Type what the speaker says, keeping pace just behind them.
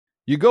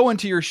You go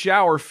into your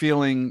shower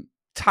feeling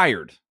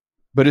tired,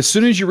 but as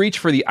soon as you reach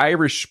for the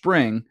Irish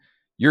Spring,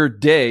 your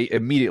day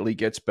immediately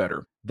gets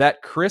better.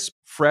 That crisp,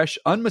 fresh,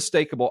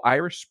 unmistakable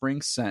Irish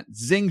Spring scent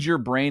zings your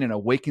brain and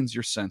awakens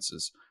your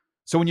senses.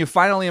 So when you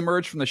finally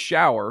emerge from the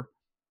shower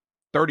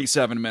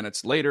 37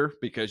 minutes later,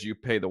 because you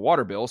pay the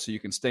water bill so you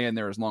can stay in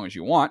there as long as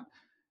you want,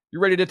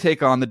 you're ready to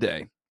take on the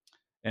day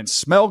and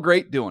smell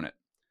great doing it.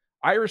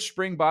 Irish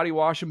Spring Body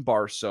Wash and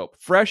Bar Soap.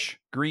 Fresh,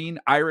 green,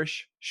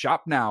 Irish.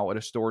 Shop now at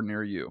a store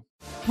near you.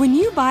 When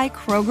you buy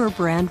Kroger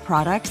brand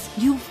products,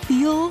 you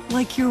feel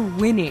like you're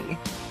winning.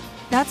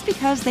 That's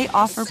because they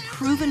offer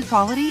proven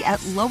quality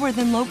at lower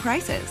than low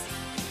prices.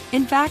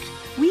 In fact,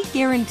 we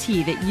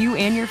guarantee that you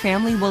and your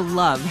family will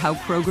love how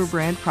Kroger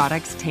brand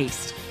products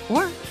taste,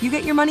 or you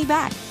get your money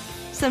back.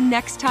 So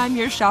next time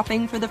you're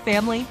shopping for the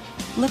family,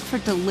 look for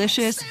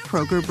delicious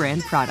Kroger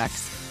brand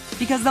products,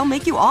 because they'll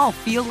make you all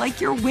feel like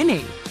you're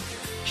winning.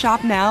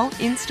 Shop now,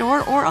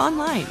 in-store, or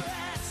online.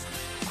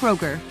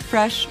 Kroger,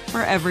 fresh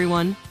for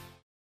everyone.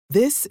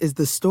 This is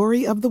the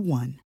story of the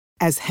one.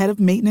 As head of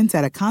maintenance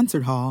at a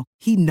concert hall,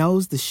 he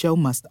knows the show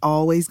must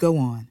always go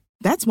on.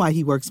 That's why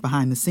he works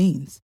behind the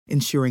scenes,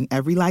 ensuring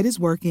every light is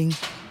working,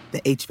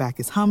 the HVAC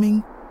is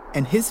humming,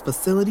 and his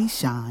facility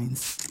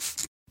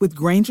shines. With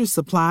Grainger's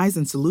supplies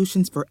and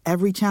solutions for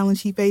every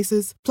challenge he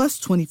faces, plus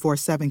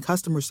 24/7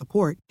 customer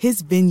support,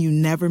 his venue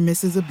never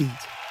misses a beat.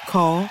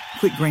 Call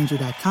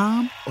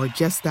quickgrainger.com or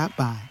just stop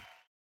by.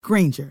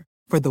 Grainger,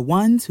 for the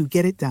ones who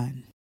get it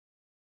done.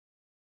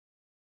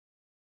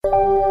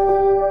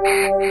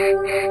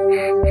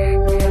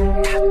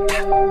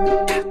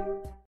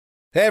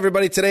 Hey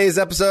everybody, today's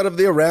episode of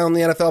the Around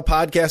the NFL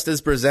podcast is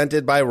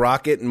presented by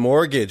Rocket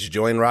Mortgage.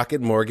 Join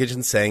Rocket Mortgage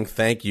in saying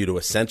thank you to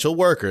essential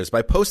workers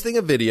by posting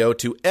a video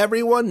to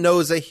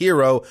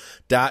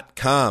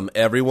everyoneknowsahero.com.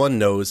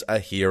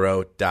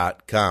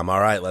 Everyoneknowsahero.com. All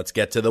right, let's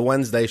get to the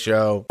Wednesday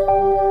show.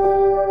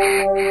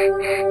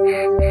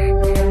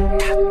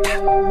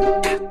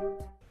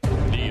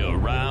 The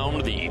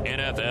Around the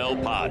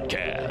NFL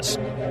podcast.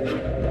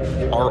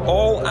 Are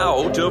all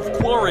out of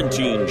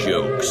quarantine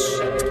jokes?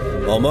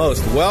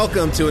 Almost.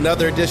 Welcome to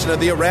another edition of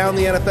the Around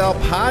the NFL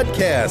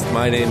podcast.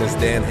 My name is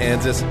Dan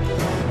Hansis.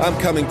 I'm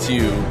coming to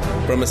you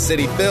from a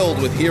city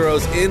filled with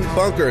heroes in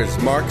bunkers.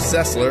 Mark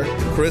Sessler,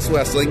 Chris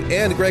Wessling,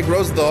 and Greg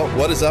Rosenthal.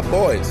 What is up,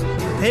 boys?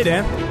 Hey,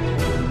 Dan.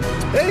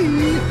 Hey.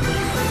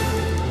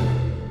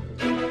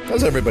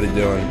 How's everybody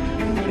doing?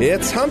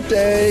 It's hump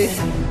day.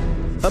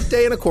 Hump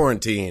day in a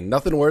quarantine.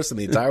 Nothing worse than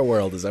the entire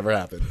world has ever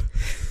happened.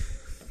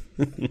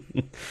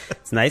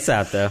 It's nice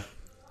out, though.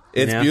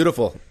 It's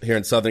beautiful here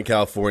in Southern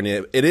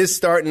California. It is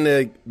starting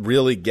to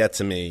really get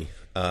to me,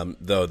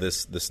 though,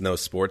 this no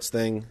sports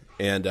thing.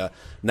 And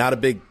not a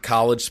big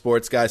college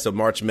sports guy, so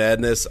March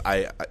Madness,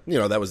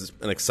 that was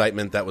an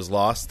excitement that was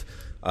lost.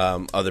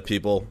 Other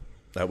people,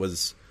 that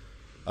was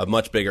a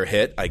much bigger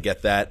hit. I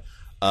get that.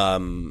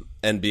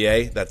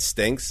 NBA, that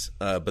stinks.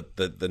 But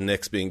the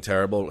Knicks being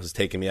terrible has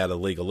taken me out of the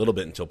league a little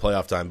bit until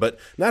playoff time. But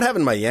not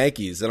having my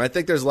Yankees, and I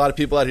think there's a lot of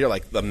people out here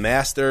like the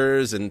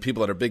Masters and people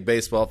that are big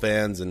baseball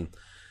fans, and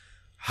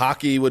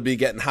hockey would be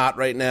getting hot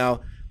right now.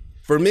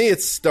 For me,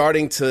 it's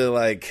starting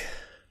to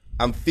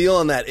I'm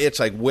feeling that itch.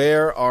 Like,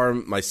 where are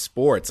my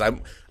sports?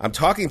 I'm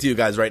talking to you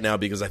guys right now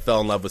because I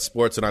fell in love with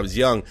sports when I was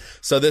young.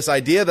 So this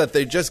idea that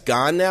they're just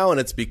gone now and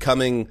it's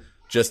becoming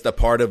just a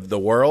part of the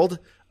world,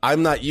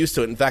 I'm not used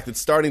to it. In fact,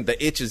 the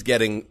itch is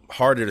getting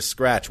harder to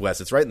scratch, Wes.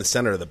 It's right in the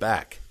center of the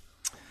back.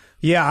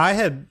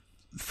 Yeah,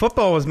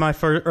 football was my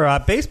first,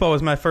 or baseball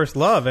was my first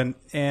love, and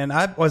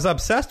I was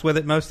obsessed with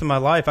it most of my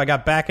life. I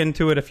got back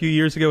into it a few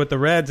years ago with the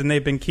Reds, and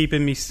they've been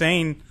keeping me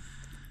sane.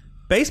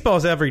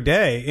 Baseball's every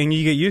day, and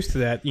you get used to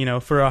that.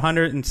 For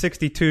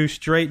 162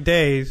 straight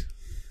days,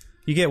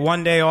 you get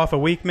one day off a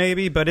week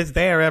maybe, but it's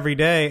there every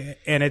day,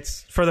 and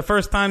it's for the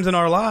first times in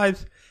our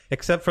lives,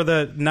 except for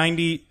the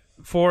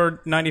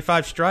 94,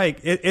 95 strike,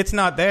 it's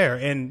not there.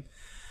 And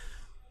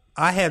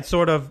I had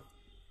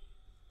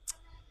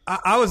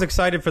I was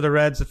excited for the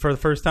Reds for the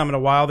first time in a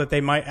while that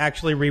they might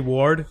actually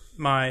reward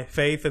my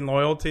faith and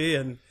loyalty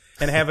and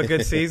have a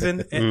good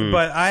season.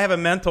 But I have a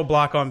mental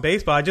block on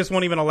baseball. I just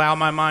won't even allow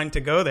my mind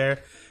to go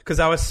there because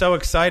I was so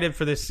excited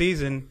for this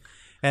season.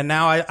 And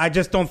now I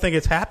just don't think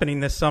it's happening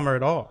this summer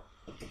at all.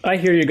 I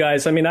hear you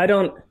guys. I mean, I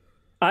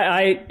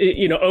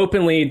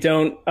openly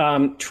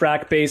don't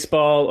track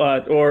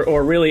baseball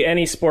or really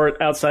any sport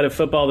outside of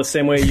football the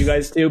same way you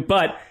guys do.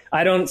 But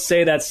I don't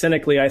say that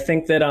cynically. I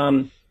think that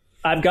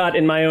I've got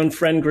in my own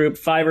friend group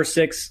 5 or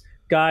 6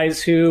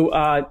 guys who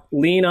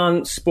lean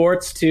on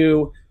sports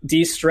to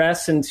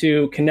de-stress and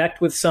to connect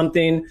with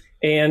something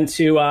and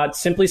to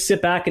simply sit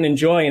back and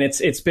enjoy. And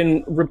it's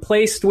been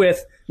replaced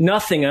with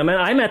nothing.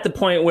 I'm at the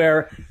point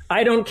where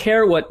I don't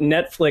care what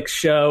Netflix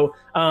show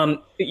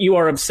you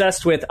are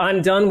obsessed with.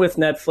 I'm done with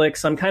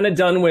Netflix. I'm kind of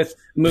done with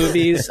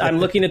movies. I'm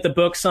looking at the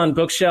books on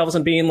bookshelves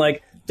and being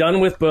like, done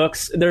with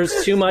books.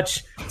 There's too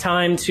much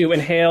time to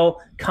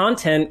inhale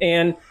content.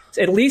 And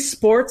at least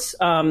sports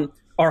are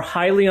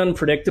highly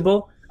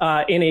unpredictable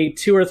in a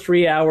 2 or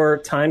 3 hour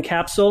time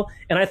capsule.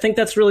 And I think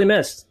that's really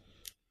missed.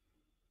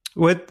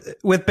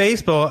 With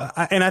baseball,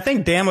 and I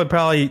think Dan would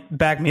probably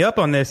back me up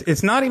on this,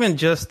 it's not even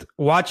just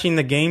watching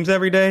the games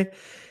every day.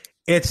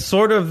 It's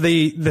sort of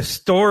the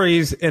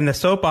stories and the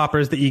soap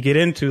operas that you get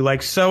into,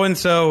 like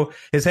so-and-so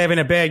is having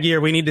a bad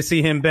year, we need to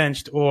see him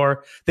benched,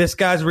 or this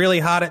guy's really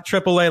hot at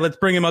AAA, let's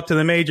bring him up to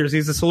the majors,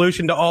 he's the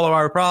solution to all of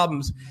our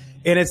problems.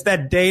 And it's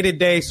that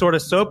day-to-day sort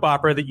of soap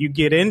opera that you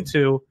get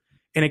into,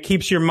 and it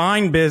keeps your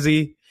mind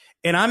busy.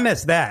 And I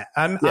miss that.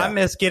 I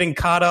miss getting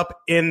caught up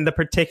in the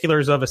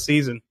particulars of a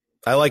season.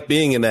 I like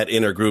being in that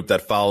inner group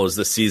that follows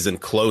the season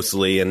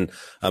closely, and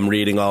I'm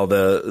reading all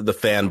the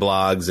fan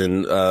blogs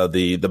and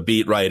the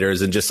beat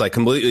writers, and just like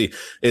completely,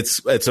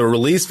 it's a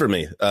release for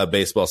me.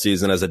 Baseball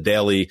season as a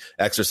daily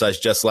exercise,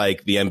 just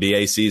like the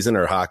NBA season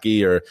or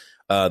hockey or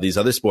these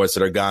other sports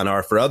that are gone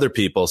are for other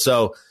people.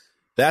 So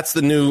that's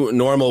the new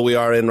normal we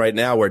are in right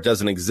now, where it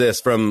doesn't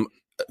exist. From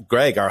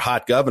Greg, our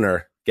hot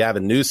governor,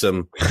 Gavin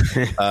Newsom,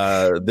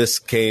 this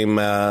came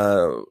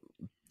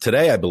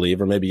today, I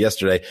believe, or maybe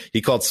yesterday.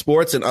 He called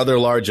sports and other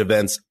large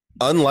events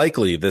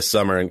unlikely this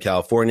summer in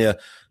California.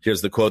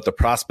 Here's the quote: "The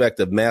prospect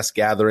of mass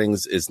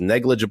gatherings is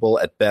negligible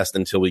at best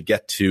until we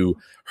get to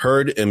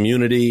herd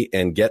immunity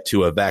and get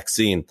to a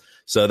vaccine."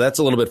 So that's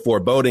a little bit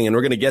foreboding, and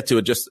we're going to get to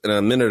it just in a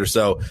minute or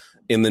so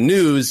in the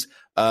news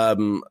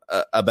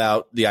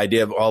about the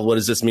idea of, what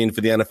does this mean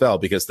for the NFL?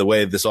 Because the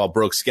way this all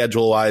broke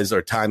schedule-wise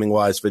or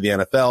timing-wise for the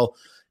NFL,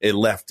 it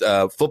left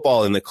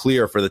football in the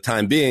clear for the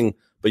time being.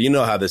 But you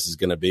know how this is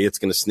going to be. It's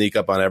going to sneak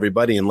up on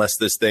everybody unless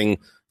this thing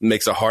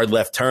makes a hard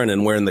left turn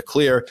and we're in the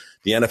clear.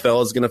 The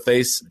NFL is going to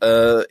face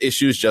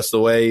issues just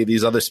the way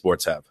these other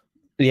sports have.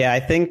 Yeah,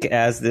 I think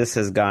as this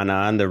has gone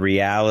on, the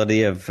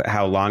reality of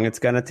how long it's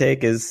going to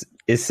take is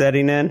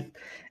setting in.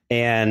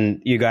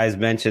 And you guys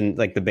mentioned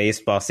like the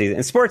baseball season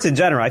and sports in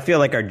general. I feel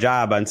like our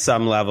job on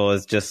some level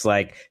is just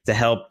like to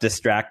help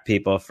distract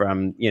people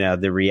from,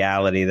 the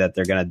reality that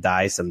they're going to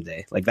die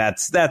someday. Like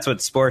that's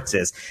what sports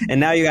is. And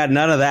now you got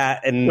none of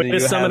that. And way to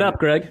sum it up,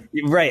 Greg.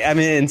 Right. I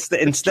mean,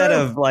 instead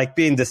of like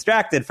being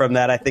distracted from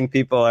that, I think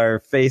people are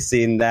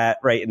facing that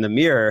right in the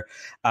mirror.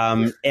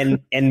 And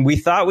we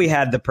thought we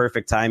had the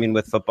perfect timing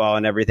with football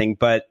and everything,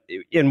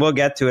 and we'll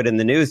get to it in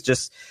the news,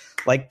 just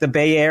like the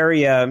Bay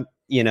Area,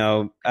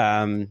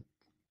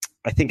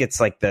 I think it's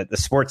like the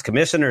sports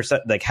commissioner,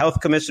 like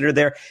health commissioner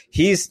there.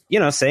 He's,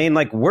 saying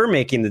like we're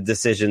making the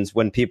decisions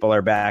when people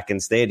are back in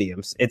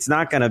stadiums. It's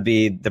not going to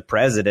be the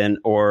president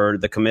or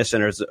the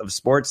commissioners of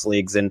sports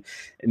leagues. And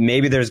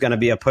maybe there's going to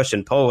be a push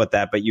and pull with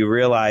that. But you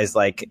realize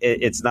like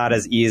it's not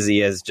as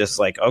easy as just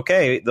like,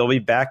 okay, they'll be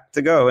back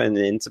to go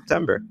in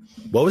September.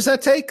 What was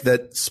that take,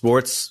 that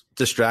sports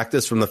distract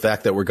us from the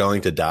fact that we're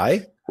going to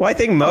die? Well, I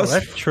think most.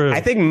 That's true.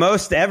 I think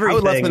most everything. I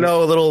would love to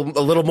know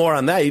a little more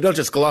on that. You don't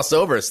just gloss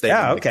over a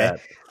statement. Yeah. Okay.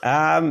 Like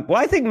that. Well,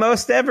 I think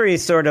most every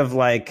sort of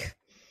like,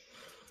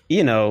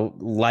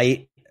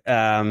 light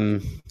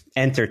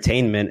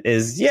entertainment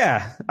is,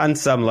 on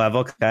some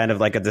level, kind of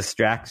like a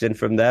distraction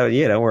from that.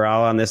 We're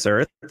all on this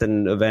earth,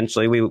 and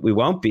eventually we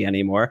won't be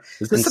anymore.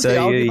 Is this a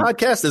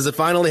podcast? Is it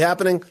finally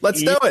happening?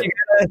 Let's do it.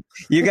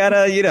 You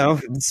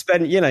gotta,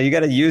 spend. You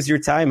gotta use your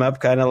time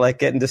up, kind of like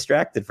getting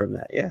distracted from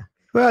that. Yeah.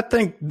 Well, I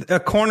think a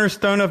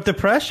cornerstone of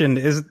depression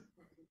is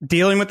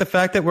dealing with the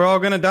fact that we're all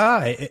going to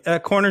die. A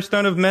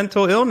cornerstone of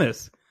mental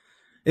illness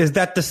is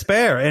that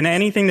despair, and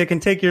anything that can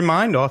take your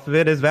mind off of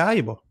it is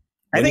valuable.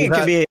 I think it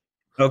could be an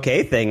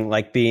okay thing,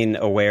 like being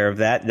aware of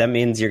that. That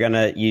means you're going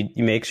to, you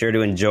make sure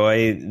to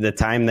enjoy the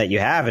time that you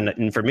have.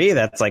 And for me,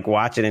 that's like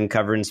watching and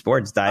covering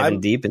sports,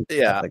 diving deep and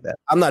stuff like that.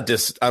 I'm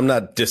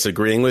not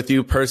disagreeing with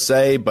you per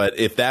se, but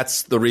if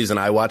that's the reason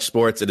I watch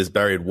sports, it is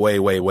buried way,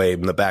 way, way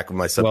in the back of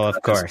my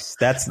subconscious. Well, of course,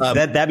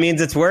 that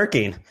means it's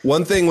working.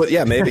 One thing with,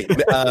 maybe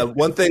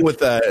one thing with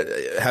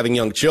having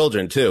young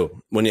children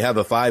too, when you have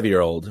a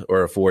 5-year-old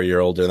or a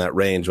 4-year-old in that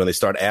range, when they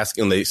start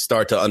asking, they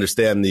start to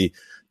understand the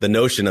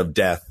notion of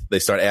death, they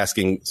start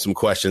asking some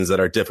questions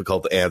that are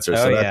difficult to answer.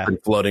 So that's been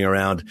floating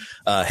around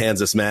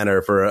Kansas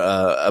Manor for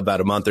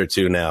about a month or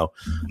two now.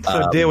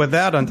 So deal with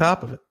that on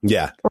top of it.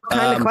 Yeah. What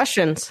kind of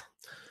questions?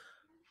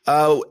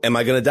 Am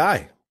I going to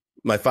die?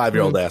 My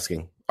 5-year-old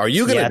asking. Are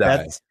you going to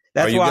die?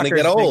 Are you going to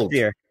get old?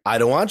 I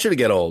don't want you to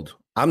get old.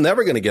 I'm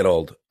never going to get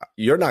old.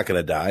 You're not going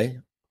to die.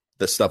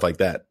 The stuff like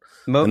that.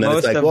 And then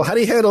it's like, how do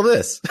you handle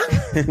this?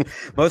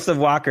 Most of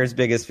Walker's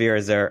biggest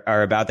fears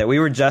are about that. We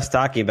were just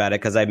talking about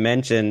it because I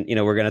mentioned,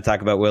 we're going to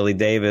talk about Willie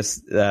Davis,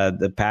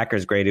 the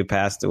Packers great who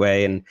passed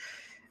away. And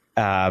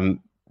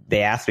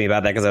they asked me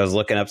about that because I was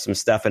looking up some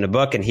stuff in a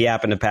book, and he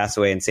happened to pass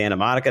away in Santa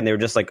Monica. And they were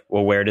just like,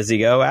 well, where does he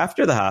go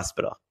after the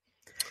hospital?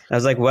 I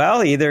was like,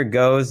 well, he either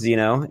goes,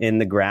 in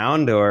the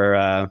ground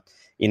or,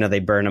 they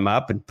burn him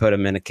up and put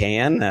him in a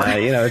can.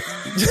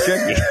 It's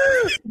tricky.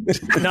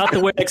 Not the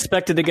way I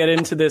expected to get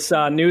into this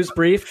news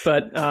brief,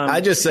 but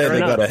I just say they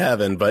go to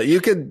heaven. But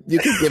you could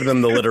give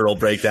them the literal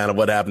breakdown of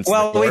what happens.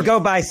 Well, we go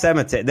by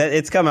cemetery.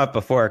 It's come up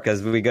before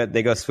because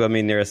they go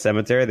swimming near a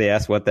cemetery. They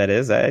ask what that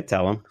is. I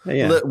tell them.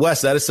 Yeah.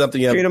 Wes, that is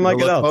something you have to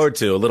look forward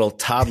to. A little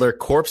toddler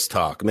corpse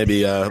talk.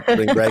 Maybe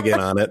putting Greg in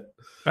on it.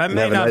 I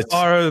may not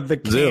borrow the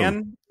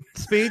can.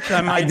 speech?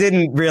 I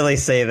didn't really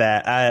say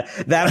that.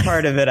 That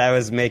part of it I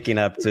was making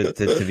up to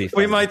be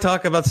funny. We might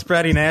talk about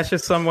spreading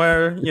ashes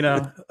somewhere,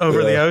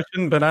 over the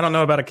ocean, but I don't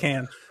know about a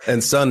can.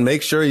 And son,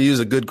 make sure you use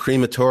a good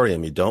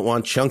crematorium. You don't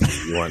want chunky.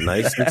 You want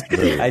nice and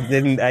smooth.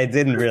 I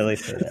didn't really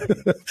say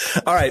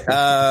that. All right.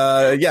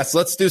 Yes,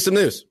 let's do some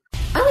news.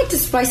 I like to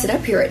spice it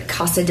up here at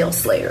Casa del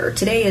Slayer.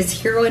 Today is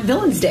Hero and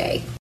Villains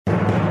Day. All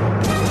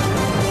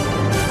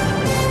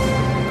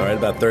right,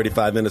 about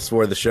 35 minutes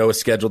before the show is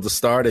scheduled to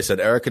start, I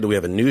said, Erica, do we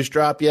have a news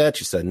drop yet?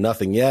 She said,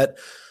 nothing yet.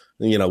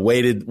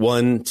 Waited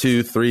 1,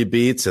 2, 3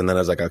 beats, and then I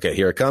was like, okay,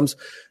 here it comes.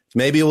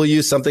 Maybe we'll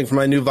use something from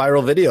my new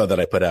viral video that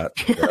I put out.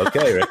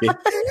 Okay, Ricky.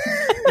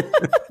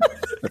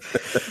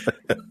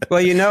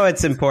 Well,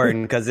 it's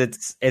important because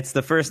it's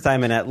the first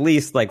time in at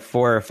least like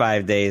 4 or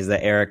 5 days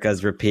that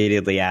Erica's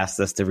repeatedly asked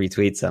us to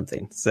retweet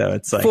something. So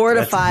it's like 4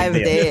 to 5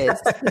 days.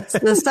 It's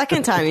the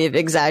second time you've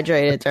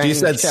exaggerated during You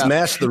said the show.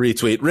 Smash the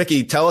retweet.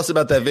 Ricky, tell us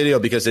about that video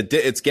because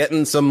it's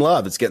getting some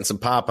love. It's getting some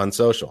pop on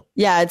social.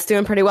 Yeah, it's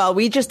doing pretty well.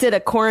 We just did a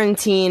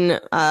quarantine,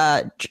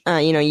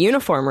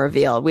 uniform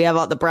reveal. We have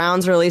all the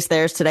Browns released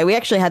theirs today. We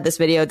actually had this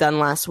video done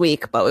last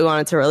week, but we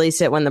wanted to release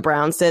it when the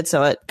Browns did,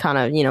 so it kind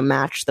of,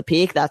 matched the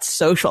peak. That's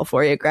social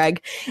for you,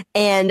 Greg.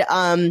 And,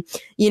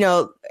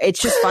 it's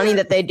just funny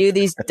that they do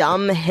these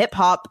dumb hip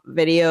hop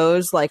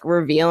videos, like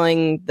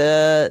revealing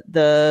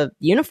the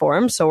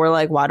uniform. So we're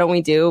like, why don't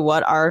we do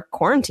what our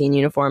quarantine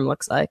uniform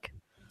looks like?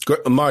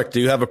 Mark,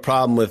 do you have a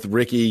problem with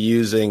Ricky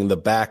using the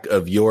back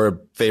of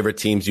your favorite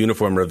team's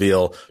uniform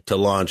reveal to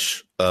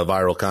launch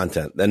viral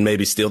content and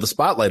maybe steal the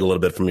spotlight a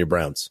little bit from your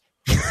Browns?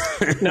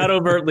 Not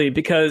overtly,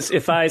 because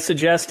if I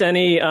suggest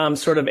any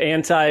sort of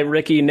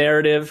anti-Ricky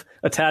narrative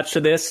attached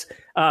to this,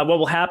 what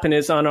will happen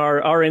is on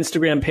our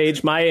Instagram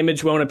page, my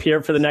image won't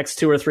appear for the next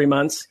 2 or 3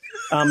 months.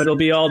 It'll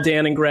be all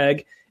Dan and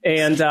Greg,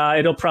 and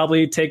it'll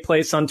probably take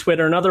place on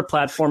Twitter and other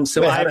platforms.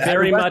 So I'm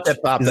very much in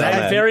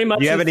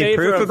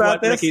favor of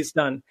what Ricky's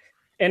done.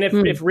 And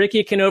if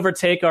Ricky can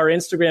overtake our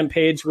Instagram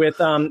page with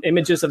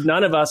images of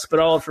none of us, but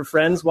all of her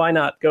friends, why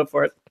not? Go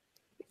for it.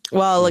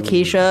 Well,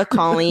 Lakeisha,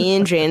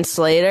 Colleen, Jane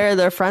Slater,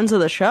 they're friends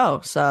of the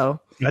show. So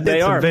I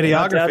did some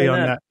videography on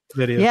that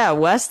video. Yeah,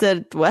 Wes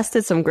did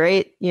some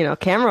great,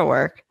 camera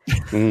work.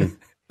 All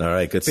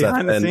right, good stuff.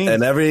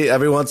 And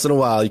every once in a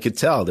while, you could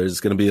tell there's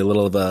going to be a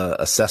little of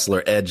a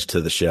Sessler edge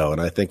to the show, and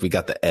I think we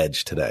got the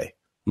edge today.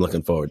 I'm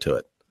looking forward to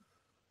it.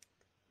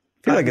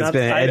 I feel like it's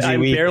been an edgy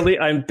week.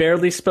 I'm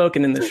barely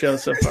spoken in the show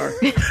so far.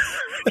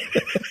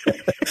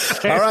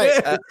 All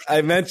right.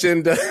 I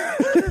mentioned that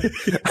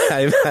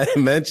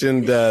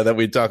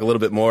we'd talk a little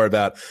bit more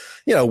about,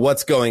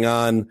 what's going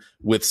on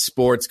with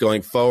sports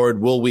going forward.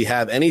 Will we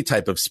have any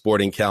type of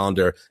sporting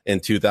calendar in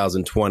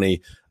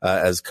 2020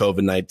 as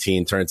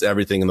COVID-19 turns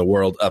everything in the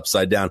world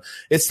upside down?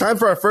 It's time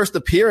for our first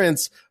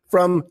appearance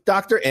from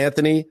Dr.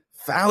 Anthony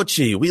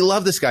Fauci. We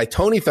love this guy,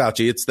 Tony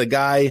Fauci. It's the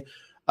guy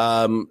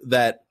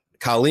that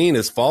Colleen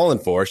has fallen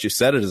for. She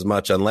said it as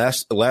much on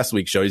last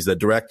week's show. He's the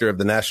director of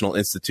the National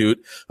Institute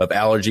of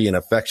Allergy and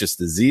Infectious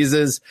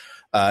Diseases,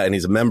 and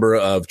he's a member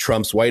of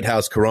Trump's White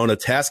House Corona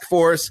Task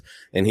Force.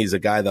 And he's a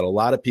guy that a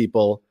lot of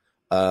people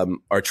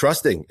are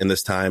trusting in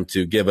this time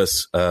to give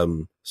us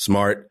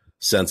smart,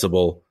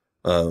 sensible,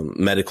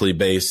 medically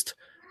based,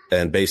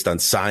 and based on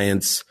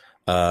science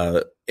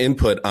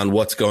input on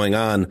what's going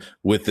on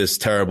with this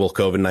terrible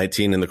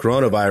COVID-19 and the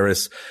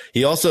coronavirus.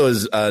 He also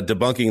is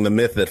debunking the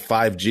myth that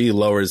 5G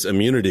lowers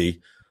immunity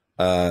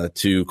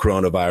to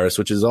coronavirus,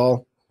 which is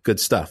all good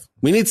stuff.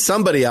 We need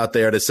somebody out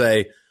there to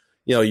say,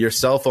 your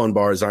cell phone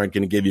bars aren't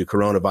going to give you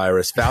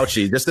coronavirus.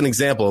 Fauci, just an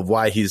example of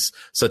why he's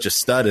such a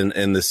stud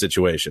in this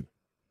situation.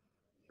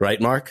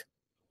 Right, Mark?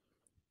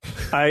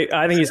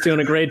 I think he's doing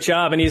a great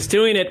job, and he's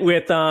doing it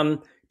with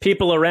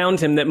people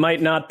around him that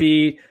might not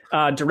be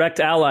direct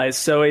allies.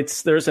 So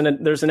there's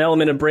an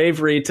element of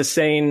bravery to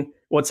saying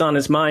what's on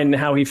his mind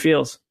and how he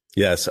feels.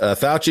 Yes.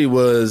 Fauci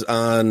was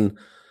on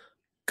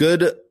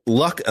Good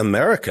Luck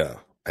America.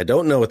 I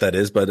don't know what that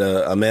is, but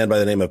a man by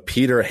the name of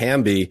Peter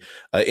Hamby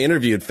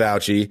interviewed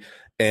Fauci,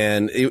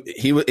 and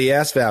he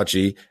asked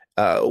Fauci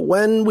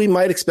when we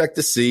might expect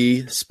to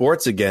see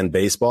sports again,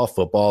 baseball,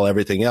 football,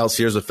 everything else.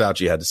 Here's what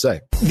Fauci had to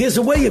say. There's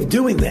a way of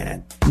doing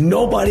that.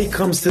 Nobody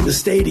comes to the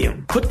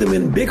stadium. Put them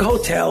in big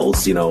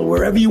hotels,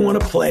 wherever you want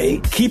to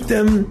play. Keep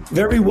them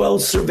very well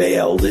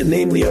surveilled,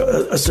 namely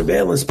a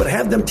surveillance, but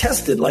have them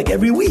tested like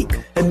every week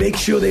and make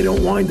sure they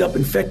don't wind up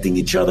infecting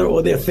each other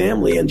or their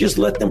family, and just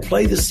let them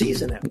play the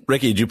season.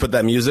 Ricky, did you put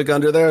that music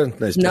under there?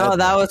 Nice no,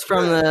 that was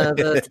from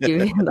the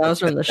TV. That was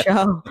from the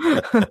show.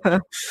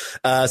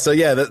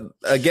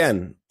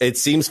 Again, it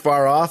seems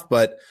far off,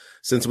 but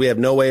since we have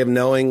no way of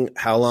knowing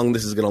how long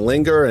this is going to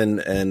linger,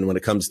 and when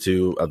it comes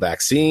to a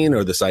vaccine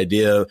or this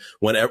idea,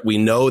 when we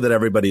know that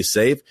everybody's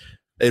safe,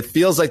 it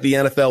feels like the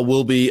NFL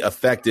will be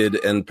affected,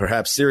 and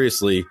perhaps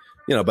seriously,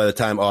 by the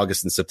time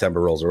August and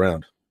September rolls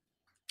around.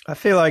 I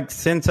feel like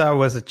since I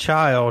was a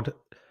child,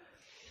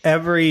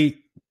 every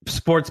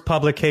sports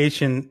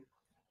publication,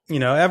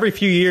 every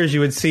few years you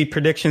would see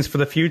predictions for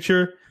the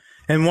future.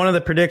 And one of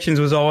the predictions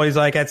was always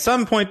like, at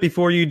some point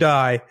before you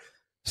die,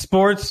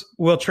 sports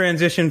will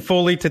transition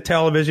fully to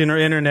television or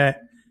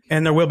internet,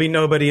 and there will be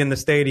nobody in the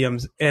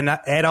stadiums. And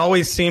it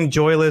always seemed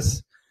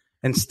joyless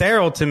and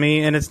sterile to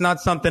me, and it's not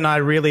something I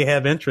really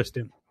have interest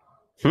in.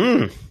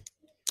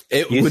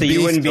 It would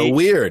be so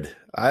weird.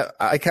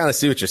 I kind of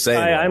see what you're saying.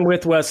 I'm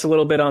with Wes a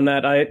little bit on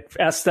that.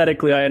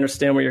 Aesthetically, I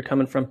understand where you're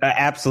coming from.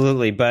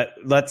 Absolutely. But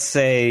let's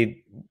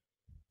say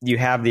you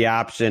have the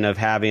option of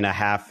having a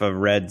half a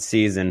Red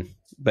season,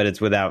 but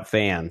it's without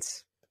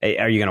fans.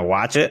 Are you going to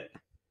watch it?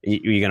 Are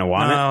you going to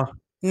want it?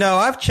 No,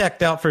 I've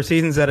checked out for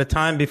seasons at a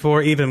time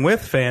before, even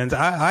with fans.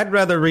 I'd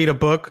rather read a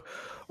book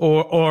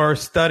or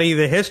study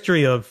the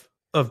history of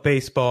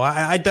baseball.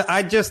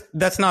 I just,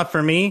 that's not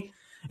for me.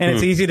 And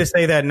it's easy to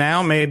say that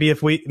now. Maybe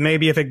if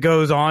it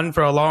goes on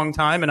for a long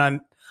time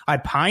and I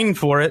pine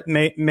for it,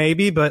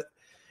 maybe, but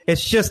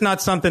it's just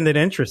not something that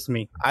interests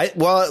me.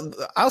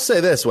 I'll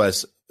say this,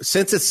 Wes.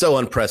 Since it's so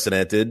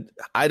unprecedented,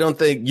 I don't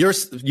think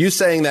you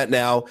saying that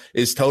now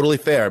is totally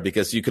fair,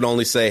 because you can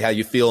only say how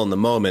you feel in the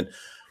moment.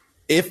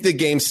 If the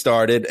game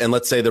started and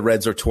let's say the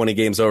Reds are 20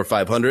 games over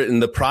 500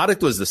 and the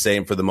product was the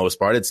same for the most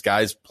part, it's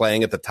guys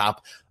playing at the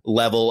top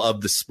level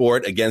of the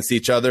sport against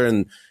each other,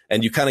 and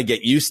you kind of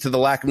get used to the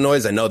lack of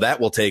noise. I know that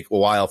will take a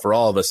while for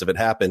all of us if it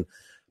happened,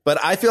 but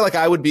I feel like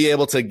I would be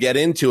able to get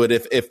into it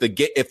if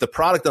the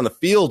product on the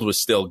field was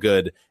still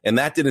good and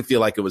that didn't feel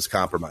like it was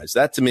compromised.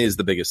 That to me is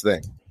the biggest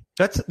thing.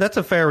 That's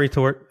a fair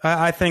retort.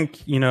 I think,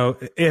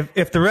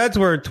 if the Reds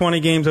were 20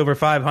 games over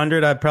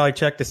 500, I'd probably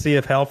check to see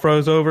if hell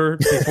froze over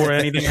before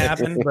anything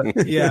happened.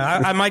 But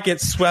yeah, I might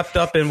get swept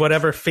up in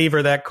whatever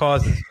fever that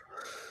causes.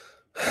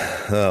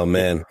 Oh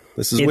man,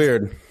 this is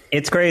weird.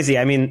 It's crazy.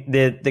 I mean,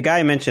 the guy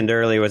I mentioned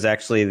earlier was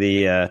actually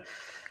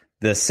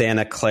the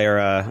Santa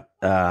Clara.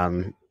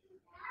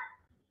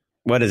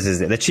 What is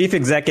the chief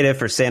executive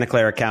for Santa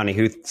Clara County,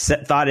 who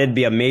thought it'd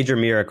be a major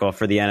miracle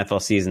for the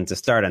NFL season to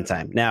start on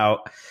time.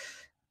 Now,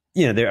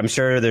 I'm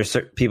sure there's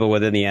people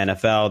within the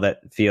NFL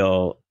that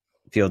feel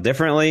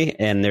differently,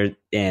 and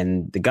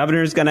the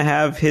governor's going to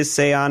have his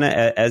say on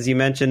it, as you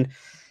mentioned.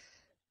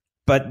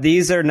 But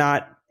these are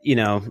not,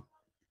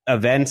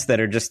 events that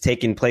are just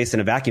taking place in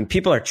a vacuum.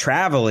 People are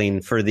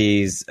traveling for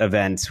these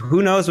events.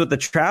 Who knows what the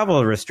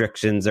travel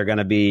restrictions are going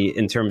to be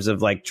in terms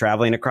of like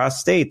traveling across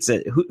states?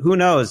 Who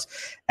knows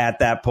at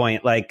that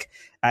point? Like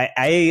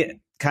I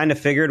kind of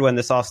figured when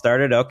this all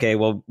started, okay,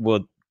 well,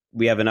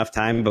 we have enough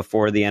time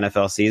before the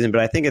NFL season, but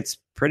I think it's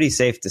pretty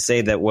safe to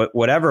say that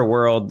whatever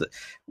world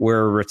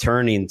we're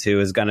returning to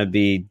is going to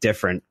be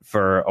different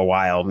for a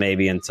while,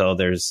 maybe until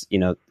there's,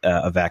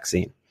 a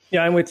vaccine.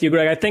 Yeah, I'm with you,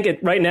 Greg. I think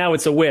right now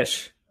it's a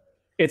wish.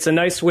 It's a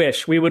nice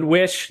wish. We would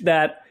wish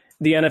that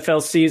the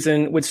NFL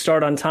season would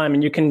start on time,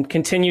 and you can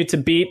continue to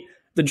beat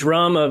the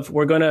drum of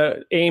we're going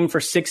to aim for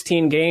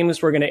 16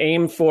 games. We're going to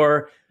aim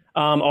for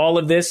all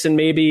of this and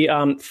maybe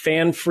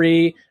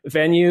fan-free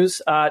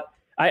venues.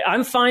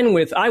 I'm fine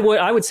with. I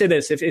would say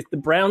this: if the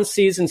Browns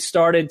season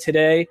started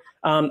today,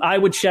 I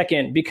would check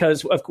in,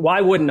 because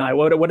why wouldn't I?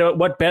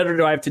 What better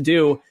do I have to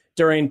do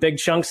during big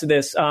chunks of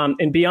this,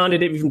 and beyond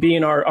it even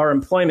being our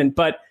employment?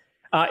 But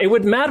it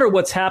would matter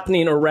what's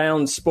happening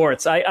around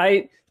sports.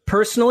 I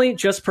personally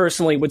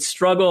would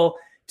struggle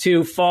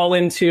to fall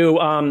into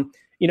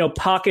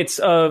pockets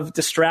of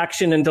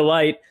distraction and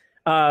delight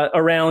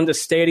around a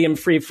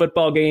stadium-free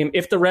football game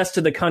if the rest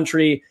of the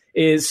country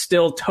is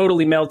still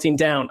totally melting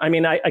down. I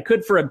mean, I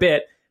could for a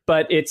bit,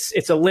 but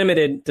it's a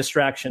limited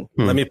distraction.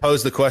 Let me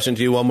pose the question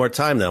to you one more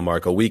time now,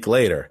 Mark. A week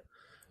later,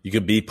 you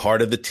could be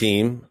part of the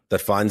team that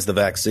finds the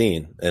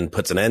vaccine and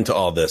puts an end to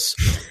all this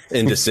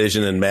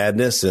indecision and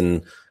madness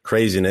and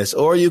craziness,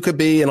 or you could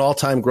be an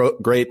all-time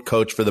great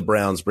coach for the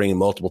Browns, bringing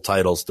multiple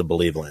titles to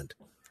Believeland.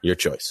 Your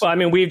choice. Well, I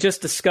mean, we've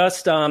just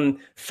discussed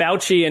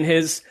Fauci and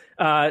his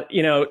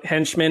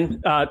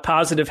henchmen,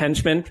 positive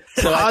henchmen.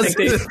 So I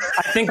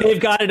think they've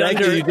got it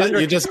under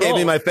You just control.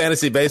 gave me my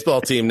fantasy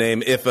baseball team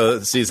name if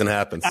a season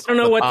happens. I don't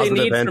know what they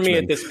need henchmen. from me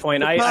at this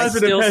point. I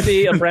still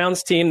see a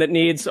Browns team that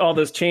needs all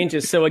those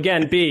changes. So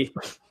again, B.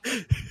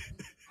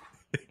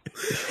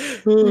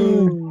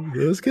 That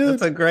was good.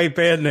 That's a great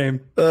band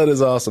name. That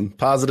is awesome.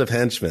 Positive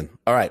henchman.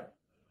 All right,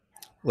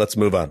 let's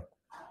move on.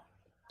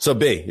 So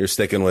B, you're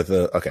sticking with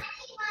okay.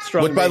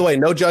 Strong. By the way,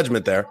 no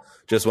judgment there.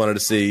 Just wanted to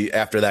see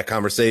after that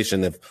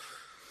conversation if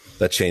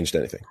that changed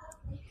anything.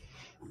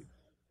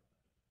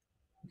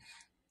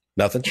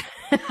 Nothing?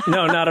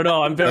 No, not at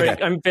all.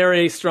 I'm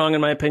very strong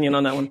in my opinion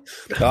on that one.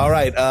 All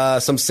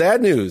right. Some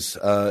sad news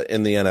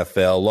in the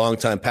NFL.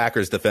 Longtime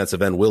Packers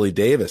defensive end Willie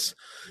Davis.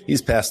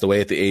 He's passed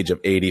away at the age of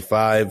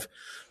 85.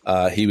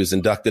 He was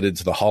inducted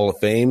into the Hall of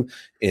Fame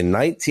in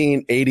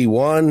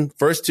 1981.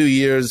 First 2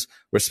 years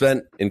were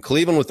spent in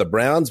Cleveland with the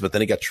Browns, but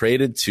then he got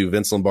traded to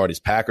Vince Lombardi's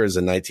Packers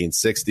in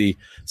 1960.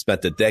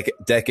 Spent a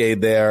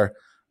decade there.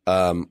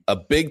 A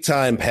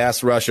big-time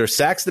pass rusher.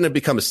 Sacks didn't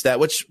become a stat,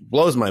 which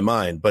blows my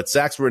mind, but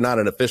sacks were not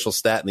an official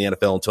stat in the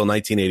NFL until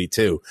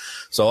 1982.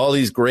 So all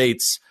these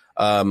greats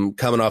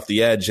coming off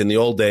the edge. In the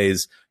old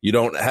days,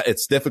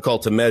 it's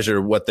difficult to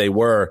measure what they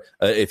were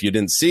if you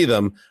didn't see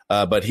them.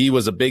 But he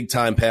was a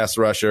big-time pass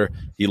rusher.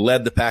 He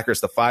led the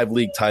Packers to 5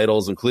 league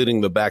titles,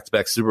 including the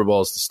back-to-back Super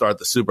Bowls to start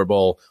the Super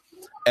Bowl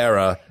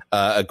era.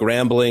 A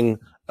Grambling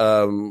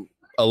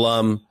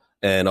alum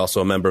and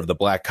also a member of the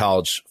Black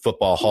College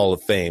Football Hall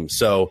of Fame.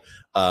 So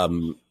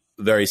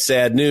very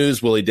sad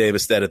news. Willie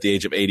Davis dead at the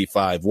age of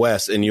 85.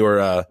 Wes, in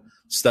your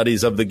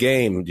studies of the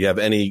game, do you have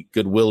any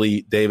good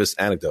Willie Davis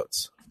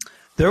anecdotes?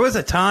 There was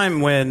a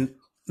time when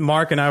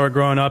Mark and I were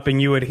growing up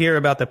and you would hear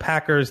about the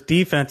Packers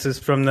defenses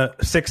from the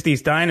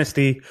 60s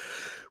dynasty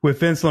with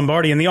Vince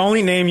Lombardi. And the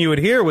only name you would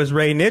hear was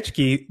Ray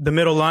Nitschke, the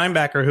middle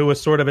linebacker, who was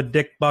sort of a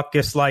Dick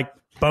Butkus-like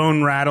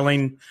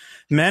bone-rattling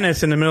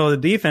menace in the middle of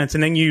the defense.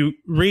 And then you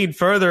read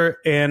further,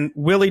 and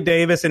Willie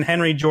Davis and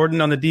Henry Jordan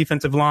on the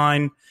defensive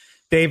line,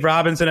 Dave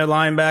Robinson at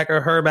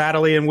linebacker, Herb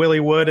Adderley and Willie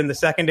Wood in the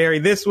secondary.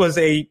 This was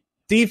a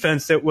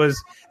defense that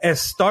was as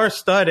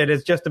star-studded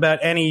as just about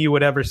any you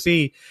would ever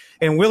see.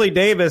 And Willie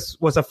Davis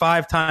was a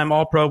 5-time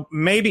All-Pro,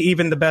 maybe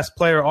even the best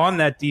player on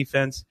that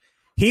defense.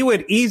 He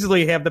would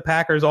easily have the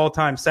Packers'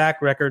 all-time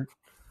sack record,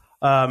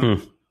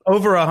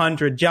 over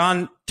 100.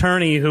 John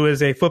Turney, who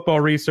is a football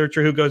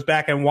researcher who goes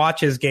back and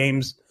watches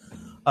games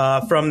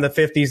from the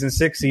 50s and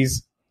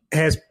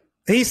 60s,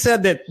 he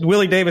said that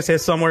Willie Davis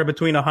has somewhere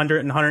between 100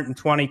 and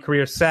 120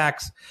 career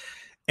sacks.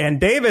 And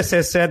Davis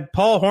has said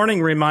Paul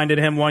Hornung reminded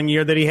him one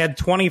year that he had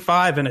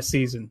 25 in a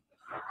season.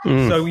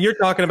 So you're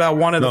talking about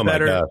one of the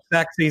better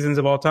sack seasons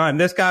of all time.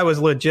 This guy was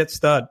legit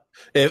stud.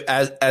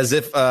 As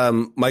if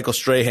Michael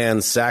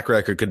Strahan's sack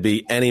record could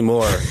be any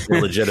more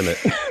illegitimate.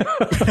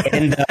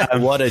 And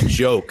what a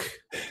joke.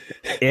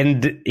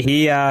 And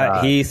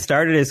he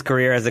started his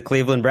career as a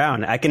Cleveland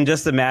Brown. I can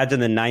just imagine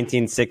the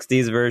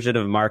 1960s version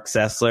of Mark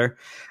Sessler,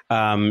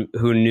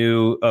 who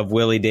knew of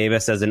Willie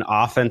Davis as an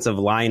offensive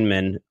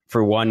lineman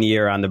for 1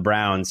 year on the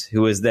Browns,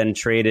 who was then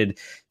traded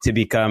to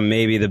become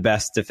maybe the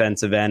best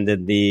defensive end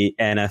in the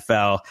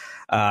NFL.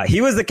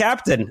 He was the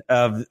captain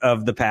of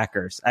the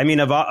Packers. I mean,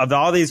 of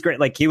all these great,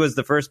 like he was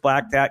the first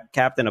black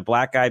captain, a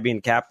black guy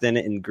being captain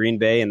in Green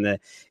Bay in the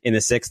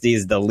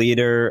 60s, the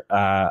leader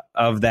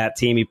of that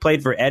team. He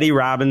played for Eddie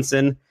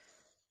Robinson,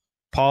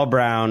 Paul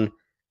Brown,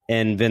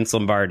 and Vince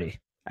Lombardi.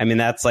 I mean,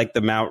 that's like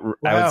the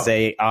I would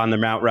say on the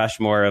Mount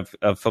Rushmore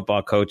of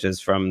football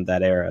coaches from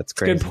that era. It's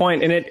crazy. Good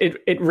point. And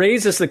it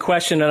raises the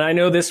question, and I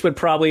know this would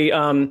probably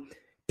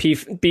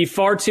be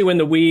far too in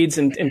the weeds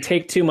and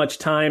take too much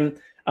time.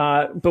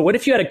 But what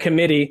if you had a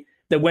committee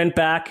that went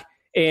back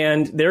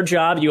and their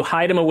job, you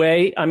hide them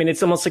away? I mean,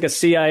 it's almost like a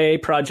CIA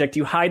project.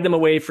 You hide them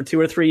away for 2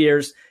 or 3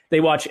 years. They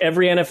watch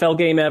every NFL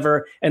game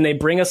ever, and they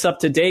bring us up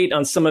to date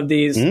on some of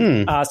these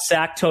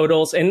sack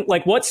totals. And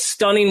like, what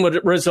stunning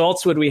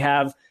results would we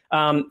have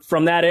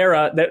from that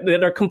era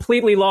that are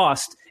completely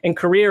lost, and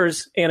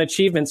careers and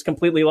achievements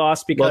completely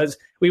lost because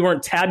we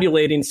weren't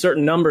tabulating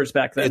certain numbers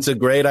back then? It's a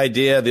great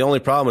idea. The only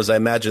problem is I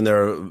imagine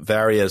there are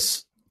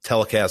various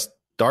telecast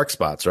dark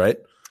spots, right?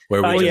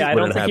 Where I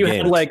don't think you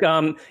had like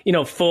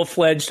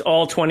full-fledged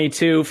all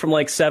 22 from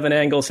like 7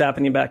 angles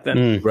happening back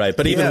then. Right,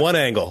 but even one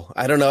angle,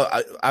 I don't know.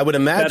 I would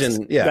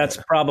imagine, that's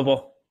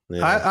probable.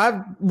 Yeah.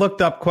 I've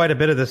looked up quite a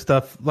bit of this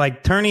stuff.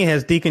 Like Turney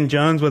has Deacon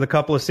Jones with a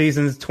couple of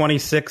seasons,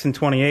 26 and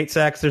 28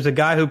 sacks. There's a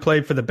guy who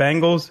played for the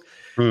Bengals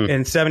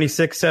in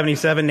 76,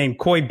 77 named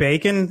Coy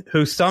Bacon,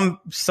 who some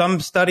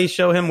studies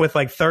show him with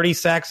like 30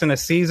 sacks in a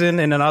season,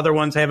 and then other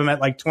ones have him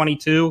at like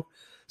 22.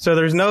 So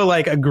there's no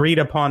like agreed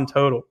upon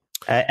total.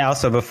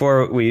 Also,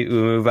 before we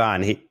move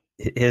on,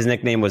 his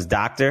nickname was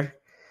Doctor,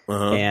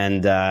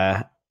 and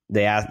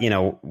they asked,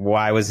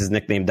 why was his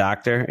nickname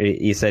Doctor?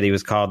 He said he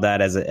was called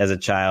that as a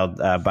child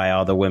by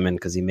all the women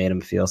because he made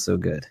him feel so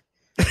good.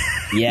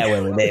 Yeah,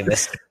 Willie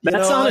Davis.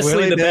 That's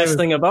honestly the best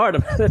thing about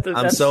him.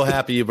 I'm so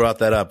happy you brought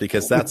that up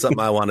because that's something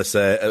I want to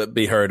say,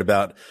 be heard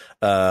about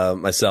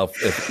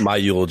myself if my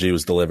eulogy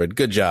was delivered.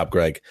 Good job,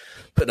 Greg,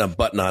 putting a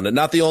button on it.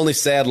 Not the only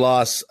sad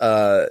loss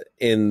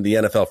in the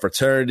NFL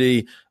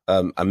fraternity.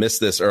 I missed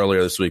this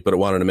earlier this week, but I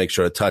wanted to make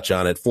sure to touch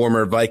on it.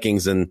 Former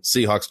Vikings and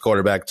Seahawks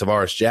quarterback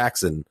Tavares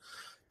Jackson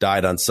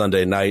died on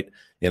Sunday night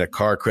in a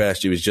car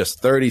crash. He was just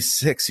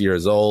 36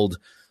 years old.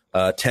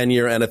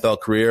 10-year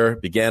NFL career,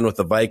 began with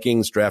the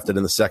Vikings, drafted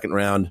in the second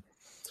round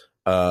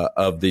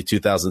of the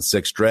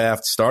 2006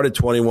 draft. Started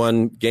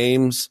 21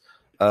 games,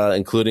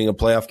 including a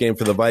playoff game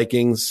for the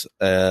Vikings,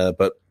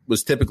 but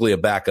was typically a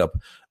backup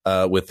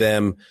with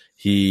them.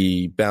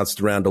 He bounced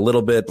around a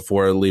little bit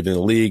before leaving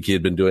the league. He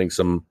had been doing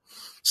some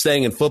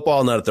staying in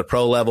football, not at the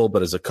pro level,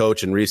 but as a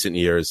coach in recent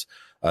years.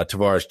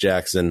 Tavares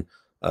Jackson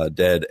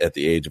dead at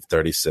the age of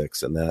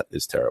 36, and that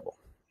is terrible.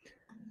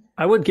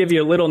 I would give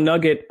you a little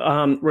nugget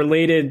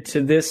related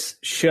to this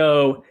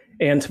show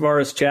and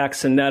Tavares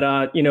Jackson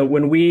that,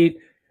 when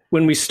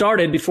we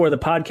started before the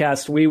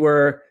podcast, we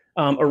were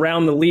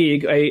around the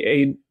league,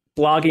 a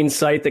blogging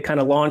site that kind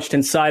of launched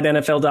inside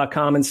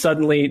NFL.com. And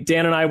suddenly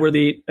Dan and I were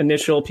the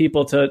initial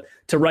people to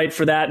write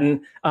for that, and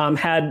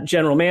had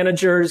general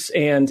managers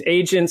and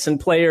agents and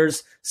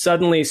players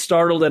suddenly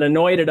startled and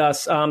annoyed at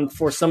us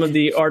for some of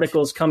the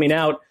articles coming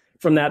out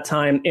from that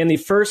time. And the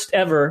first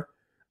ever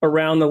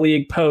Around the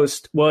League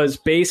post was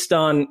based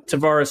on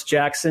Tavares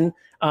Jackson.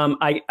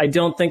 I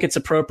don't think it's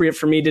appropriate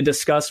for me to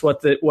discuss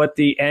what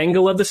the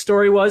angle of the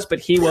story was, but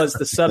he was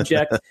the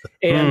subject.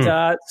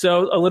 And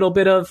so a little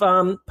bit of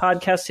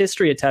podcast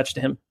history attached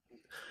to him.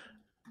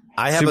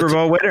 I have Super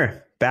Bowl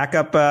winner,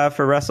 backup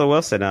for Russell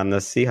Wilson on the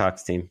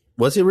Seahawks team.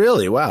 Was he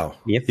really? Wow.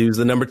 Yep. He was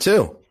the number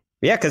 2.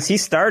 Yeah, because he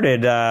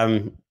started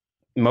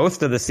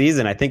most of the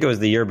season. I think it was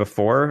the year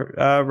before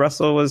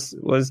Russell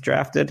was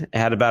drafted.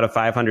 Had about a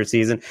 500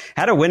 season.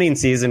 Had a winning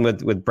season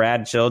with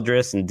Brad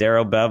Childress and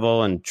Darrell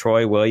Bevell and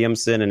Troy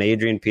Williamson and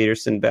Adrian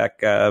Peterson back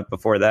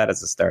before that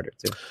as a starter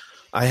too.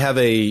 I have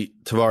a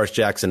Tavares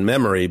Jackson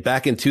memory.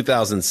 Back in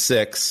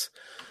 2006,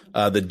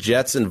 the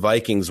Jets and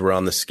Vikings were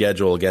on the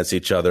schedule against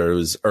each other. It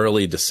was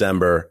early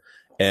December,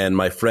 and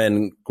my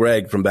friend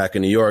Greg from back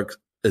in New York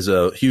is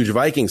a huge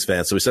Vikings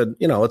fan. So we said,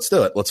 let's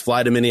do it. Let's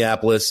fly to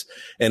Minneapolis.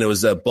 And it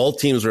was both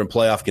teams were in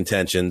playoff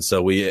contention.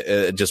 So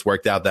it just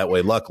worked out that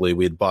way. Luckily,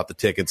 we had bought the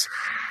tickets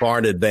far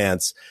in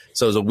advance.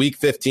 So it was a week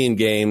 15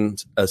 game,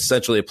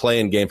 essentially a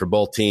play-in game for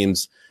both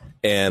teams.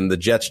 And the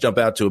Jets jump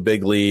out to a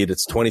big lead.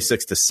 It's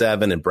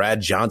 26-7. And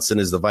Brad Johnson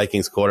is the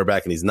Vikings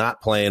quarterback, and he's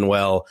not playing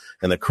well.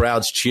 And the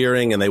crowd's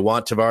cheering, and they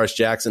want Tavares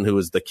Jackson, who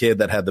was the kid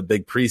that had the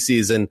big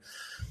preseason.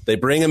 They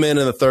bring him in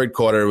the third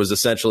quarter. It was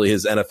essentially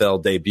his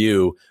NFL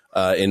debut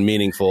in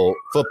meaningful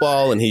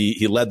football, and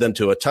he led them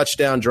to a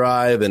touchdown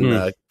drive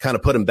and kind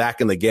of put him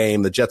back in the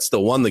game. The Jets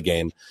still won the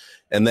game.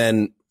 And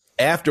then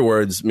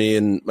afterwards, me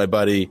and my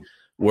buddy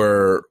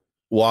were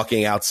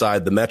walking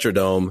outside the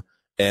Metrodome,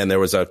 and there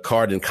was a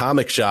card and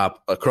comic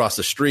shop across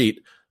the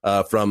street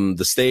from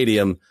the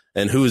stadium.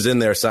 And who's in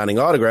there signing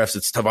autographs?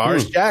 It's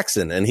Tavares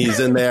Jackson, and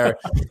he's in there.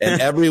 And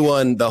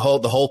everyone, the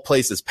whole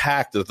place is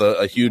packed with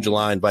a huge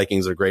line.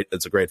 Vikings are great;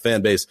 it's a great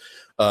fan base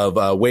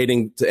of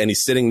waiting. And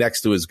he's sitting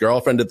next to his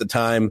girlfriend at the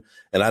time.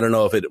 And I don't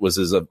know if it was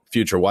his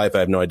future wife. I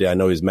have no idea. I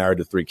know he's married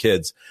to 3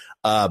 kids.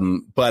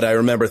 But I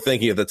remember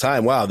thinking at the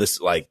time, wow,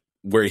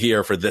 we're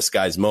here for this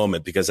guy's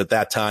moment, because at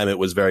that time it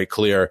was very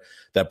clear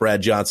that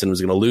Brad Johnson was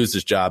going to lose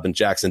his job, and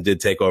Jackson did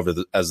take over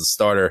as the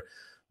starter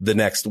the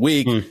next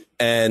week.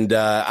 And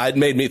it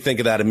made me think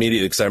of that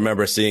immediately, because I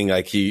remember seeing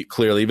he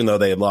clearly, even though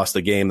they had lost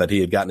the game, that he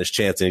had gotten his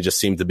chance, and he just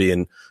seemed to be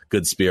in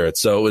good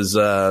spirits. So it was,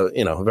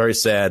 very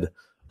sad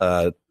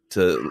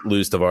to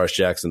lose Tavares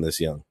Jackson this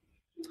young.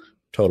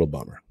 Total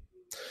bummer.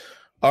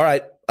 All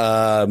right,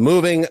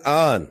 moving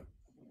on.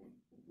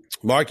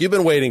 Mark, you've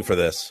been waiting for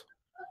this.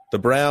 The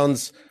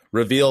Browns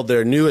revealed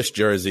their newest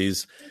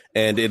jerseys,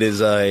 and it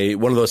is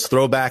one of those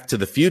throwback to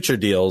the future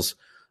deals.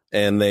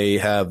 And they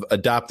have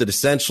adopted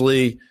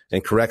essentially,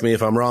 and correct me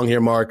if I'm wrong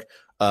here, Mark,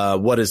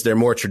 what is their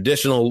more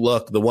traditional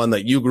look, the one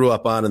that you grew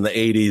up on in the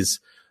 80s,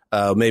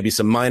 maybe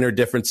some minor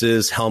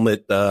differences,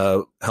 helmet,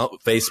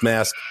 face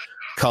mask,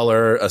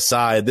 color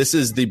aside. This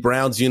is the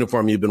Browns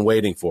uniform you've been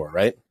waiting for,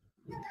 right?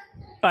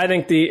 I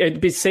think it'd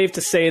be safe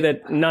to say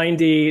that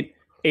 98%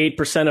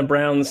 of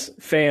Browns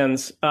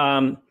fans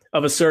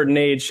of a certain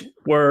age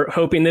were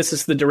hoping this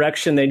is the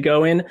direction they'd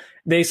go in.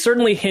 They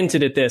certainly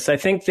hinted at this. I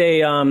think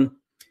they...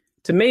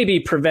 to maybe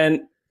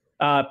prevent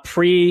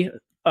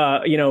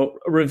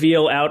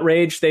reveal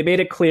outrage, they made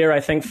it clear,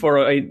 I think,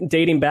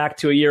 dating back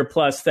to a year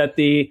plus, that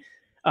the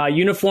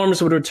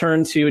uniforms would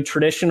return to a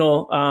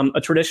traditional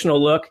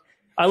look.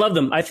 I love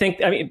them.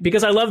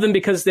 Because I love them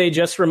because they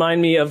just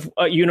remind me of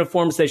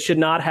uniforms they should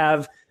not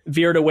have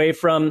veered away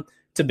from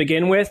to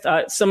begin with.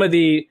 Some of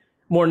the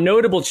more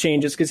notable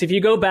changes, because if you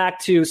go back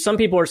to, some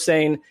people are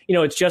saying,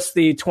 it's just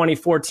the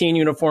 2014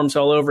 uniforms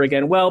all over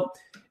again. Well,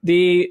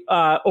 the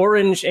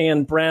orange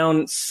and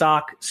brown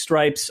sock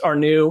stripes are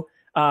new.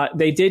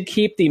 They did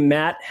keep the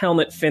matte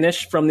helmet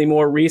finish from the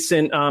more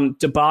recent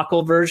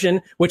debacle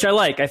version, which I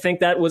like. I think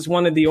that was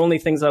one of the only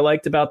things I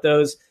liked about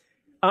those.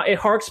 It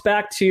harks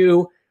back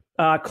to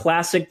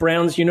classic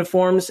Browns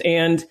uniforms.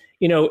 And,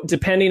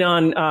 depending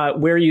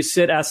on where you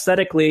sit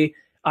aesthetically,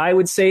 I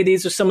would say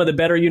these are some of the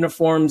better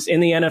uniforms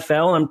in the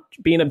NFL. I'm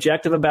being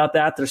objective about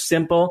that. They're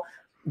simple.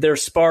 They're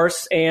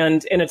sparse,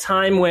 and in a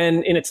time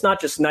when, and it's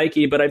not just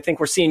Nike, but I think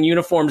we're seeing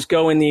uniforms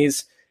go in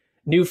these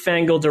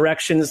newfangled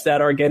directions that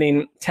are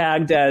getting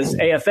tagged as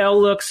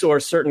AFL looks or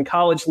certain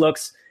college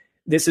looks.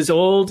 This is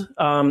old.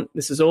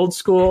 This is old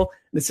school.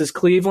 This is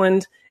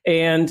Cleveland.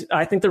 And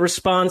I think the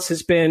response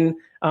has been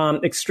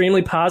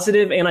extremely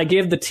positive, and I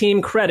give the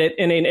team credit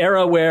in an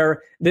era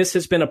where this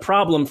has been a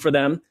problem for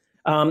them.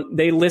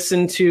 They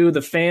listened to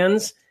the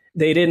fans.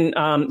 They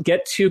didn't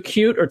get too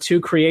cute or too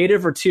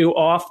creative or too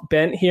off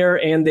bent here,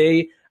 and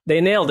they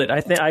nailed it.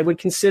 I think I would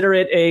consider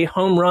it a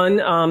home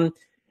run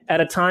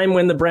at a time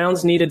when the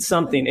Browns needed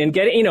something. And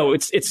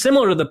it's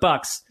similar to the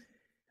Bucs.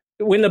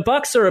 When the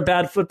Bucs are a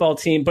bad football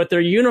team, but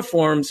their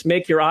uniforms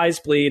make your eyes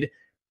bleed,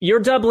 you're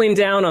doubling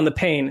down on the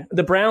pain.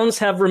 The Browns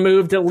have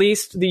removed at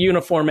least the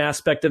uniform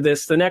aspect of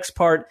this. The next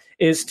part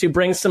is to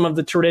bring some of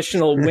the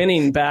traditional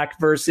winning back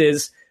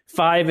versus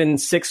 5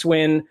 and 6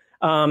 win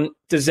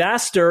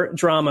disaster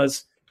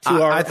dramas to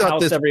our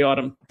house every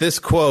autumn. This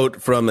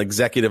quote from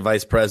Executive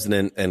Vice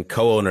President and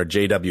co-owner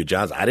J.W.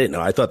 Johnson, I didn't know.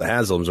 I thought the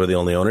Haslams were the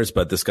only owners,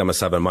 but this guy must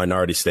have a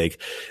minority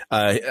stake.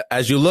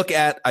 As you look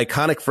at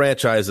iconic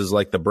franchises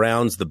like the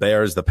Browns, the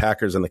Bears, the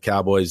Packers, and the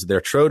Cowboys,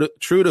 they're true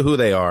to who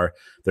they are.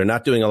 They're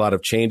not doing a lot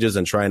of changes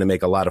and trying to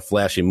make a lot of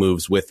flashy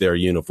moves with their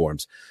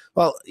uniforms.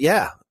 Well,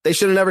 yeah, they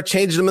should have never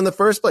changed them in the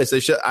first place.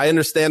 I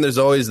understand there's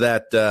always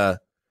that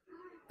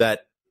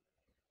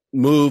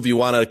move, you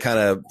want to kind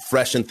of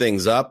freshen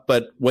things up.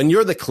 But when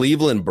you're the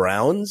Cleveland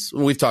Browns,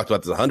 we've talked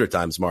about this 100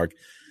 times, Mark,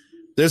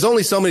 there's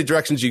only so many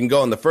directions you can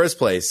go in the first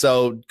place.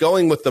 So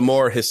going with the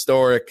more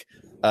historic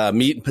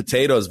meat and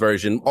potatoes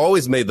version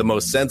always made the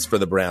most sense for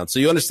the Browns. So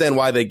you understand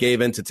why they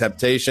gave in to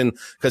temptation,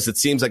 because it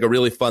seems like a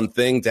really fun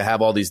thing to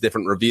have all these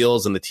different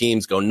reveals and the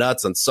teams go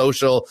nuts on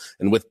social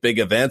and with big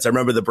events. I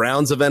remember the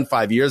Browns event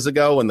 5 years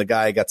ago when the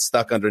guy got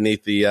stuck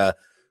underneath the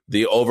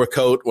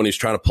overcoat when he's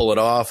trying to pull it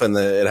off, and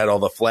it had all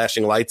the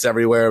flashing lights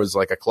everywhere. It was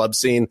like a club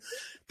scene.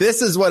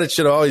 This is what it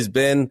should have always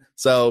been.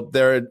 So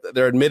they're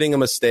admitting a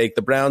mistake.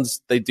 The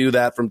Browns, they do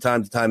that from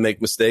time to time,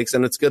 make mistakes,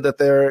 and it's good that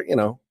they're,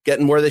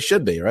 getting where they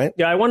should be, right?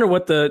 Yeah, I wonder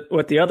what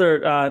the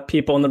other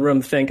people in the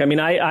room think. I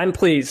mean, I'm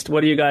pleased. What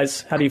do you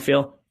guys? How do you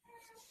feel?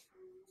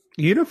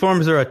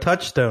 Uniforms are a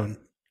touchstone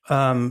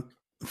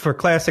for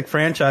classic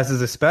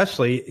franchises,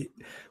 especially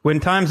when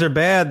times are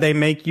bad. They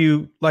make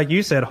you, like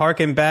you said,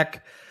 harken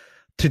back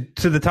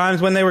to the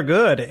times when they were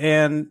good.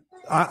 And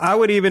I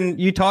would even,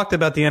 you talked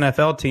about the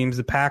NFL teams,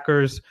 the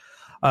Packers,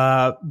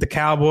 the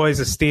Cowboys,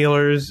 the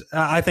Steelers.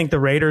 I think the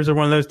Raiders are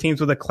one of those teams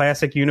with a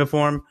classic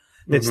uniform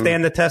that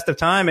stand the test of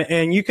time.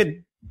 And you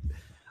could,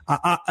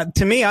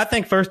 to me, I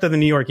think first of the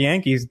New York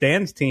Yankees,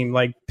 Dan's team,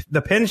 like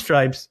the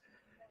pinstripes,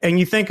 and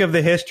you think of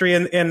the history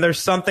and there's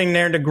something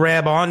there to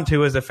grab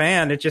onto as a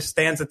fan. It just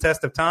stands the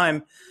test of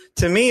time.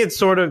 To me, it's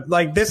sort of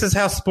like this is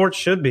how sports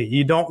should be.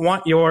 You don't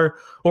want your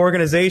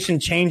organization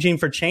changing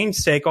for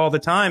change's sake all the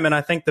time. And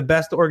I think the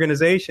best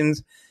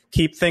organizations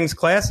keep things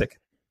classic.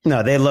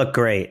 No, they look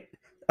great.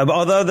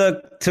 Although,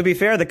 to be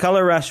fair, the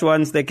Color Rush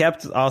ones they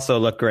kept also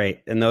look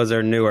great. And those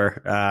are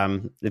newer.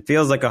 It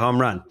feels like a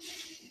home run.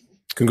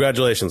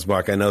 Congratulations,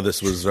 Mark. I know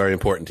this was very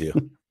important to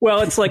you.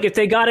 Well, it's like if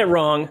they got it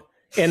wrong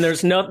and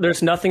there's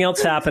nothing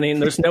else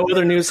happening, there's no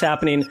other news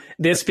happening,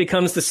 this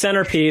becomes the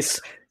centerpiece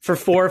for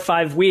 4 or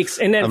 5 weeks,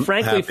 and then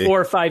frankly, happy.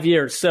 4 or 5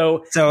 years.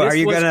 So are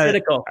you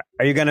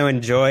gonna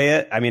enjoy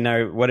it? I mean,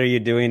 what are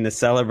you doing to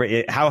celebrate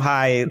it? How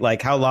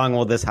long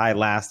will this high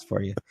last for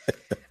you?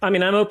 I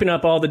mean, I'm opening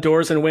up all the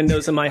doors and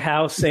windows in my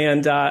house,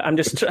 and I'm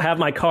just have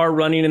my car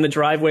running in the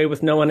driveway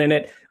with no one in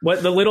it.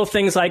 What the little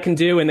things I can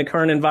do in the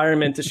current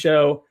environment to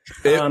show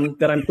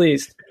that I'm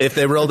pleased. If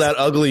they rolled out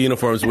ugly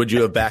uniforms, would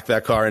you have backed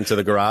that car into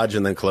the garage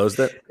and then closed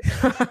it?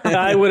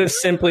 I would have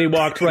simply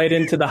walked right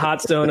into the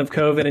hot zone of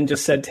COVID and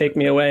just said, "Take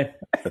me away."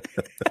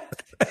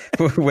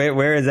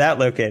 Where is that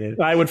located?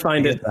 I would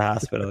find it. The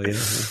hospital.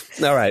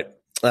 All right.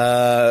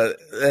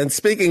 And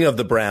speaking of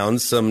the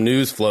Browns, some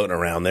news floating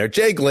around there.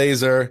 Jay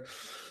Glazer,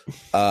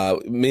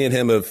 me and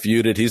him have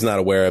feuded. He's not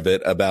aware of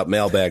it, about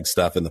mailbag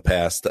stuff in the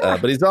past.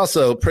 But he's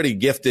also a pretty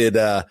gifted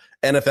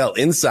NFL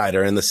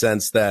insider in the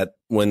sense that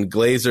when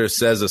Glazer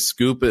says a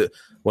scoop,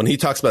 when he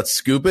talks about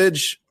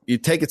scoopage, you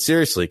take it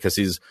seriously because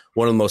he's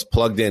one of the most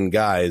plugged in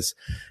guys.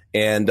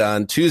 And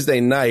on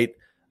Tuesday night,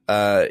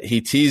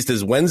 he teased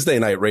his Wednesday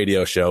night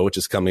radio show, which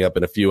is coming up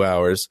in a few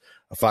hours,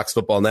 Fox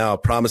Football Now,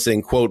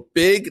 promising, quote,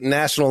 big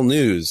national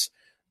news.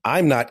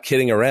 I'm not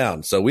kidding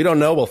around. So we don't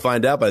know. We'll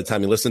find out by the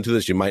time you listen to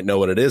this. You might know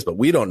what it is, but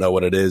we don't know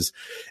what it is.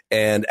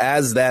 And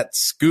as that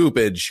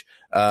scoopage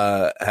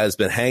has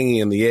been hanging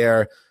in the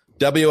air,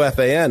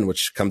 WFAN,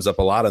 which comes up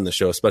a lot on the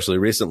show, especially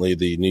recently,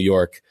 the New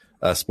York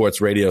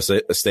sports radio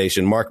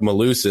station, Mark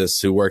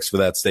Malusis, who works for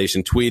that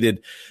station, tweeted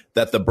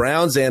that the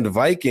Browns and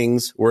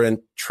Vikings were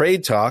in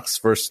trade talks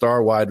for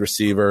star wide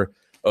receiver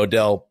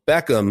Odell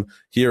Beckham.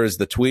 Here is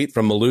the tweet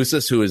from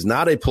Malusis, who is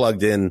not a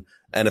plugged-in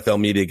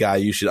NFL media guy.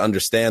 You should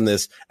understand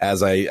this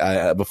as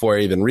before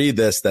I even read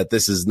this, that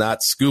this is not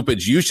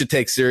scoopage you should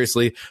take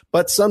seriously,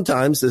 but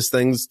sometimes these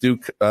things do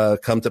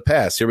come to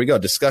pass. Here we go.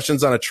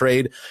 Discussions on a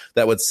trade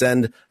that would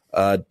send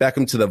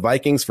Beckham to the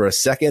Vikings for a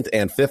 2nd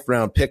and 5th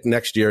round pick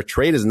next year.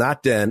 Trade is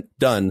not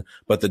done,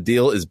 but the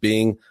deal is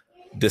being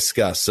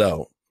discussed.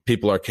 So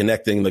people are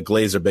connecting the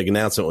Glazer big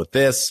announcement with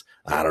this.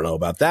 I don't know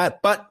about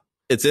that, but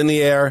it's in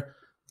the air.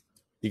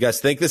 You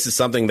guys think this is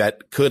something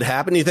that could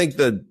happen? You think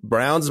the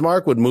Browns,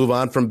 Mark, would move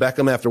on from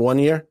Beckham after 1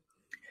 year?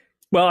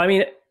 Well, I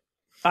mean,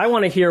 I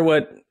want to hear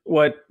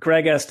what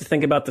Greg has to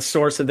think about the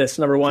source of this,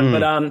 number one.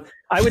 But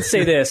I would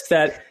say this,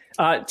 that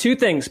 2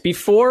 things.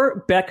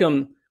 Before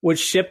Beckham was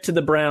shipped to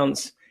the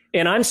Browns,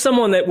 and I'm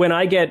someone that when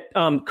I get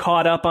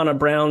caught up on a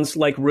Browns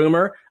like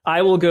rumor,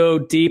 I will go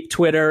deep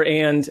Twitter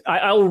and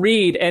I'll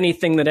read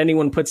anything that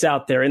anyone puts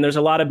out there. And there's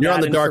a lot of You're bad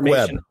on the dark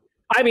information. web.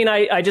 I mean,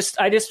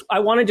 I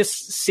want to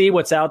just see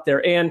what's out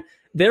there. And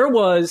there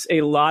was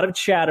a lot of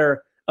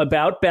chatter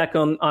about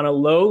Beckham on a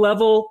low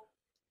level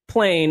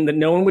plane that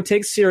no one would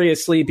take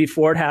seriously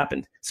before it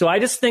happened. So I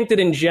just think that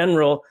in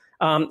general,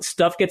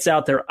 stuff gets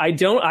out there.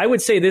 I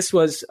would say this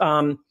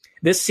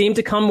seemed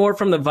to come more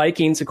from the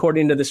Vikings,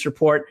 according to this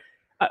report.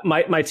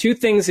 My two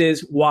things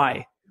is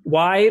why?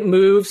 Why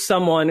move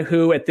someone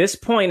who at this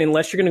point,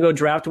 unless you're going to go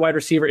draft a wide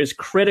receiver, is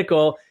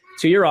critical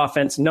to your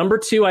offense? Number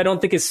two, I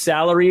don't think his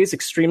salary is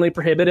extremely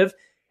prohibitive,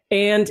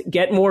 and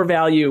get more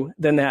value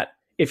than that.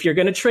 If you're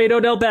going to trade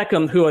Odell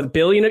Beckham, who a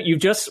billion, you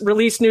just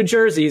released new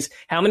jerseys.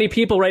 How many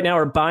people right now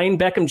are buying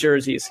Beckham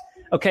jerseys?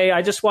 Okay,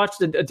 I just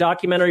watched a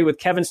documentary with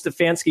Kevin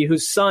Stefanski,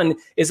 whose son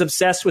is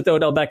obsessed with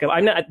Odell Beckham.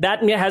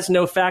 That has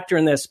no factor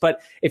in this,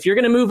 but if you're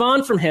going to move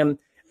on from him,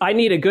 I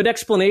need a good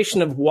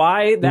explanation of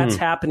why that's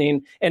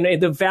happening, and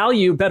the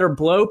value better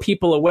blow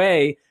people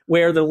away,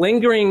 where the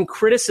lingering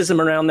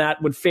criticism around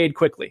that would fade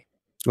quickly.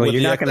 Well,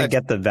 you're not going to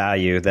get the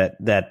value that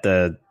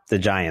the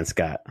Giants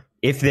got.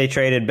 If they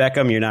traded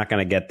Beckham, you're not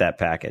going to get that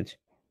package.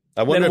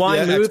 I wonder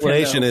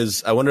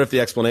if the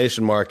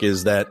explanation, Mark,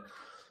 is that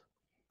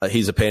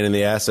he's a pain in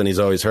the ass and he's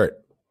always hurt.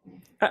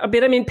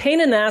 But I mean,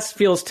 pain in the ass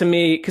feels to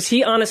me, because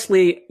he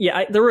honestly,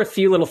 there were a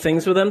few little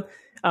things with him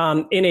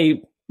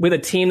with a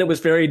team that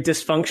was very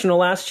dysfunctional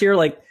last year.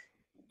 Like,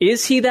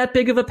 is he that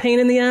big of a pain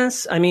in the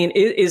ass? I mean,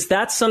 is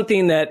that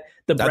something that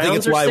the Browns are saying? I think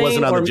it's why he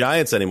wasn't on the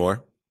Giants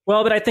anymore.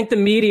 Well, but I think the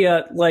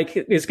media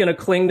is going to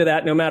cling to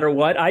that no matter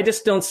what. I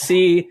just don't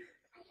see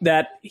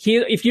that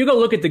if you go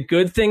look at the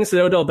good things that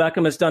Odell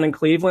Beckham has done in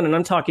Cleveland, and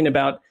I'm talking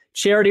about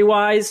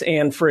charity-wise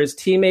and for his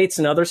teammates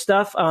and other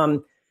stuff,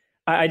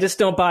 I just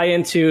don't buy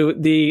into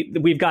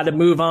we've got to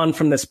move on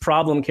from this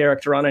problem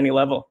character on any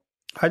level.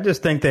 I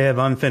just think they have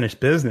unfinished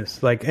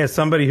business. Like, as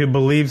somebody who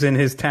believes in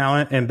his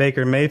talent and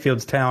Baker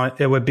Mayfield's talent,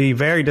 it would be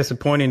very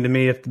disappointing to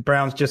me if the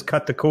Browns just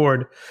cut the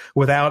cord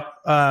without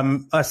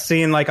us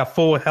seeing like a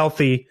full,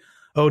 healthy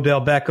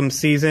Odell Beckham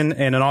season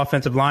and an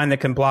offensive line that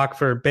can block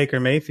for Baker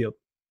Mayfield.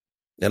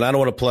 And I don't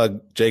want to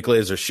plug Jay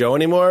Glazer's show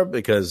anymore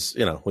because,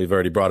 we've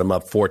already brought him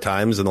up 4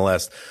 times in the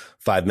last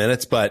 5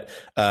 minutes, but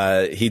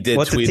he did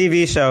tweet. It's a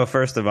TV show,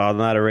 first of all,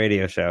 not a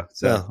radio show.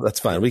 So no,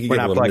 that's fine. We can get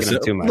a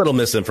little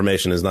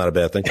misinformation is not a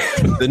bad thing.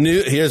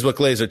 Here's what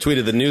Glazer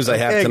tweeted. The news I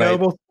have tonight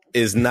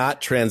is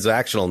not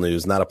transactional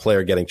news, not a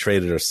player getting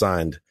traded or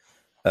signed.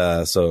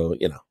 So,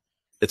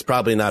 it's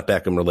probably not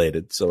Beckham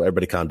related. So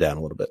everybody calm down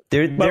a little bit.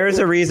 There is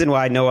a reason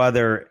why no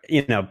other,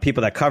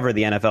 people that cover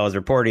the NFL is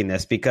reporting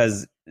this,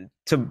 because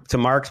to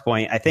Mark's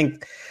point, I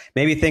think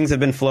maybe things have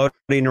been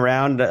floating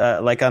around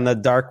like on the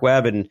dark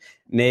web, and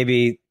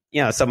maybe,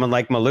 someone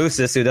like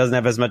Malusis, who doesn't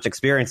have as much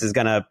experience, is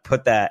going to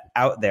put that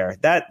out there.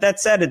 That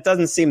said, it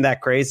doesn't seem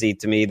that crazy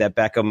to me that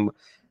Beckham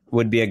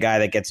would be a guy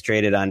that gets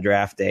traded on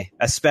draft day,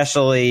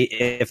 especially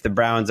if the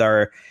Browns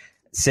are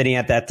sitting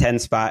at that 10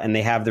 spot and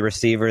they have the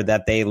receiver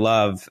that they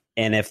love.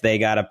 And if they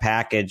got a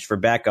package for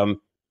Beckham,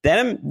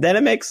 then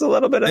it makes a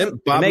little bit of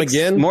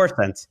more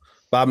sense.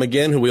 Bob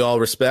McGinn, who we all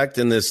respect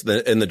in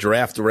the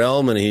draft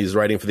realm, and he's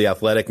writing for The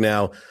Athletic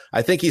now.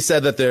 I think he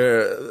said that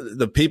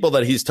the people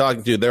that he's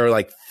talking to, there are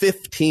like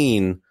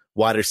 15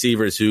 wide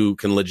receivers who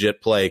can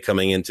legit play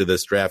coming into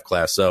this draft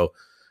class. So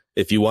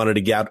if you wanted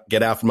to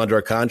get out from under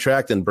a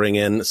contract and bring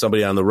in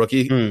somebody on the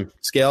rookie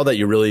scale that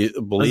you really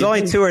believe, there's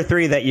only 2 or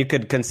 3 that you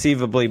could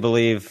conceivably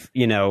believe,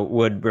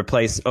 would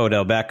replace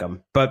Odell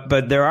Beckham.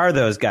 But there are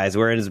those guys,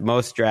 whereas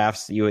most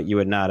drafts you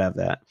would not have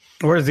that.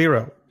 Or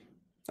zero.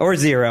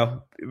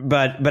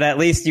 But at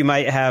least you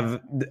might have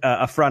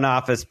a front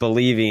office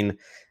believing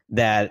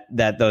that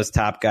those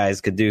top guys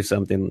could do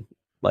something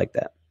like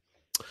that.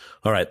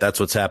 All right,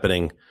 that's what's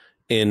happening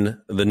in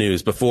the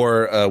news.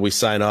 Before we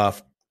sign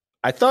off,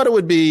 I thought it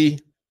would be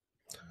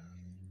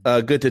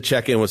good to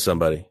check in with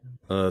somebody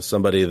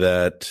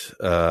that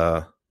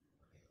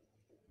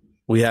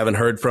we haven't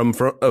heard from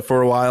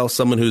for a while,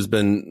 someone who's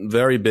been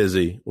very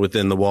busy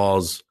within the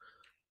walls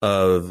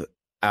of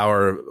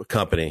our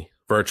company,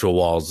 virtual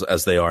walls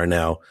as they are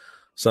now,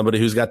 somebody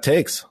who's got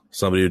takes,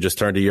 somebody who just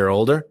turned a year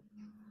older,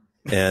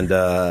 and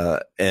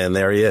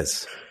there he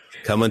is,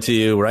 coming to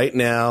you right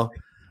now,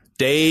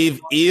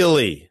 Dave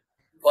Ely.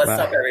 What's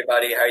up,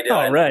 everybody? How you doing?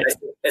 All right.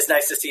 It's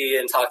nice to see you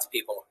and talk to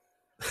people.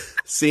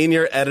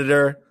 Senior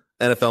editor,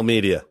 NFL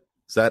Media.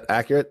 Is that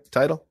accurate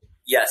title?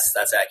 Yes,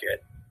 that's accurate.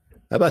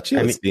 How about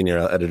you, senior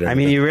editor? I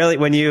mean, you really,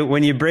 when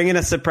you bring in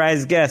a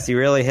surprise guest, you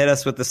really hit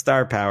us with the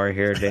star power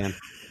here, Dan.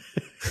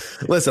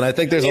 Listen, I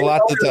think there's a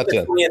lot to touch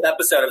on. 20th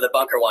episode of the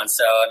Bunker one,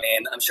 so I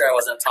mean, I'm sure I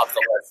wasn't top of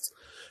the list.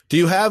 Do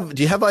you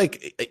have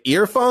like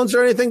earphones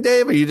or anything,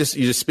 Dave? Or you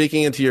just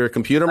speaking into your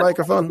computer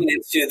microphone? Speaking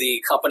into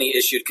the company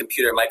issued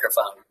computer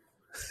microphone.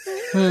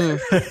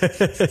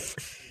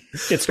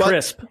 It's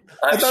crisp.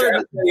 I'm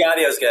sure the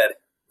audio's good.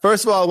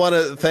 First of all, I want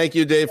to thank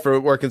you, Dave, for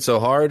working so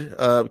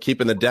hard,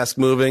 keeping the desk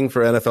moving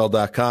for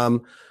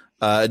NFL.com.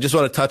 I just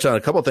want to touch on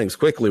a couple things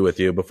quickly with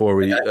you before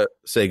we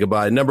say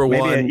goodbye. Number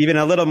one, even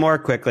a little more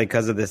quickly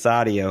because of this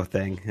audio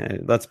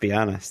thing. Let's be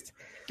honest.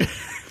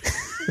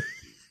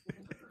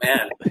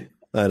 Man,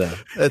 I know.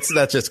 That's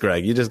just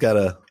Greg. You just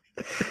gotta.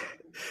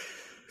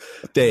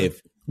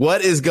 Dave,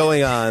 what is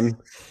going on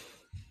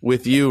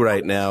with you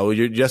right now?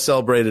 You just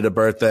celebrated a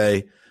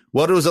birthday.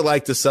 What was it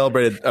like to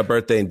celebrate a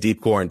birthday in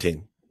deep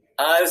quarantine?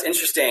 It was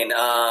interesting.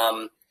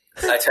 I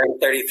turned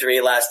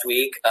 33 last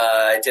week.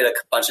 I did a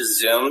bunch of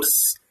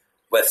Zooms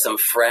with some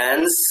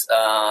friends.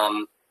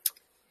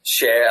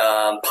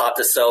 Popped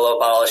a solo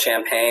bottle of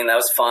champagne. That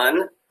was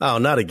fun. Oh,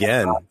 not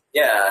again.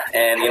 Yeah,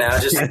 and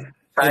just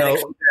trying to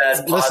keep it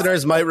as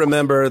listeners might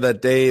remember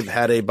that Dave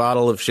had a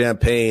bottle of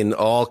champagne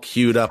all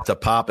queued up to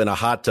pop in a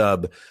hot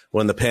tub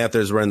when the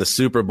Panthers were in the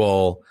Super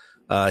Bowl.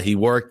 He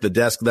worked the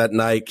desk that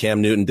night.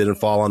 Cam Newton didn't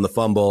fall on the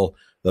fumble.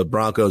 The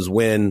Broncos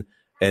win,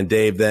 and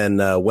Dave then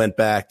went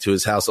back to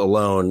his house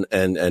alone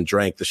and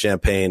drank the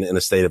champagne in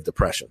a state of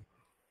depression.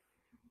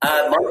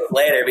 A month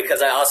later,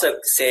 because I also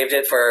saved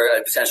it for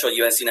a potential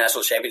UNC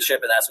national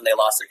championship, and that's when they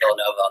lost to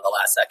Villanova on the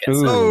last second.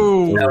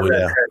 So that was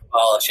a cursed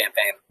ball of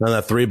champagne. On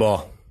that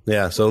 3-ball.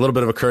 Yeah, so a little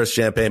bit of a cursed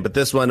champagne, but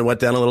this one went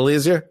down a little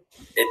easier?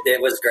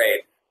 It was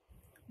great.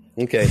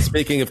 Okay,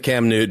 speaking of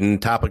Cam Newton,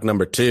 topic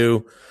number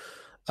 2.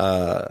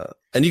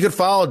 And you can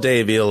follow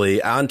Dave Ely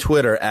on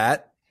Twitter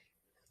at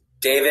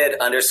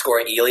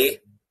David_Ely.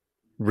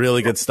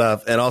 Really good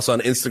stuff. And also on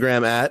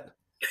Instagram at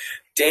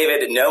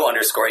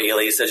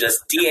David_Ely. So just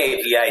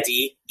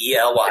DAVIDELY.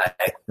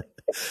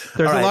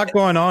 There's a lot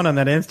going on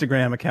that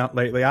Instagram account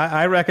lately.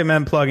 I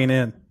recommend plugging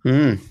in.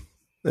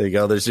 There you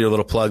go. There's your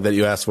little plug that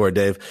you asked for,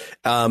 Dave.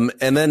 And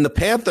then the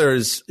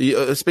Panthers,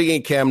 speaking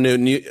of Cam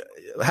Newton,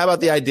 how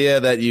about the idea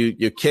that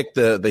you kick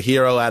the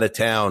hero out of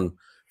town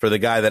for the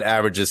guy that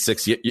averages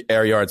 6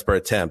 air yards per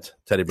attempt,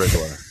 Teddy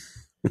Bridgewater?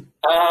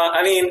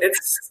 I mean, it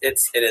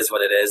is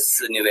what it is.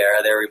 It's a new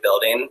era. They're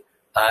rebuilding.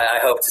 I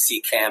hope to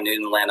see Cam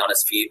Newton land on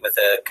his feet with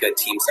a good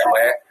team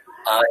somewhere.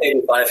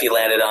 It'd be fun if he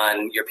landed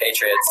on your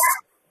Patriots,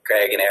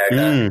 Greg and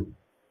Erica.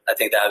 I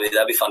think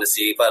that'd be fun to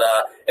see. But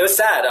it was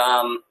sad.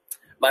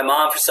 My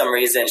mom, for some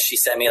reason, she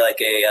sent me like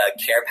a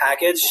care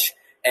package,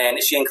 and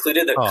she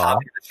included the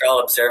copy of the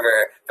Charlotte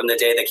Observer from the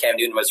day that Cam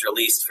Newton was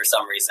released for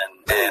some reason.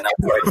 And I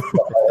was like,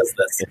 what is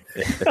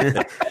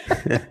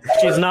this?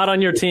 She's not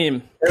on your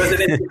team. It was an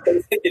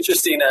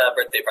interesting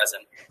birthday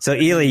present. So,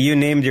 Ely, you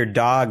named your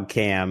dog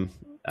Cam.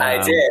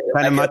 I did.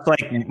 Kind of much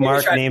like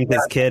Mark named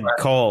his kid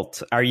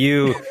Colt. Are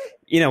you,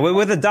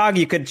 with a dog,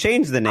 you could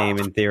change the name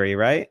in theory,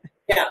 right?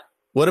 Yeah.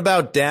 What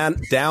about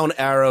Down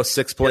Arrow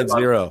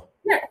 6.0?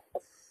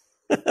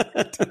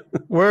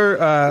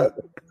 We're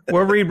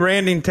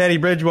rebranding Teddy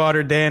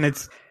Bridgewater, Dan.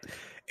 It's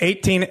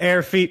 18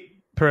 air feet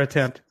per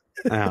attempt.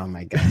 Oh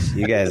my gosh,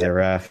 you guys are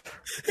rough.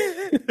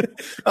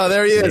 Oh,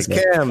 there he is,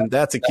 Cam.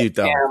 That's a cute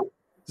dog.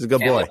 He's a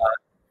good boy.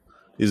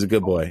 He's a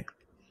good boy.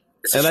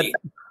 And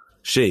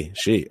she.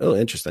 Oh,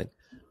 interesting.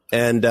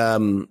 And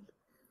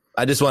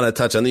I just want to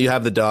touch on that. You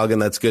have the dog,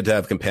 and that's good to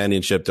have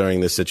companionship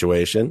during this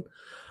situation.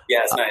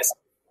 Yeah, it's nice.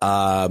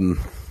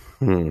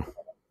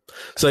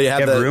 So you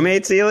have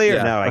roommates, Ely,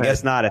 or no? I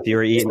guess not. If you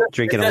were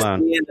drinking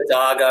alone. Me and the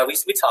dog,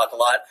 we talk a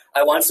lot.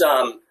 I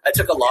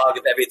took a log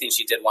of everything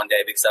she did one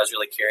day because I was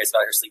really curious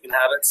about her sleeping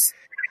habits.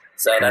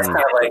 So that's kind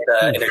of like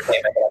the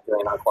entertainment that I'm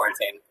doing on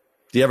quarantine.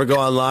 Do you ever go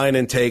online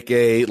and take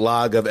a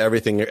log of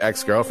everything your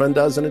ex-girlfriend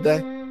does in a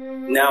day?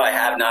 No, I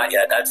have not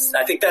yet.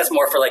 I think that's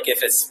more for like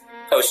if it's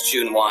post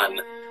June 1.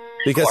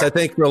 Because I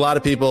think for a lot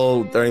of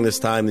people during this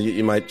time,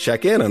 you might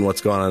check in on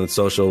what's going on in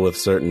social with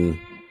certain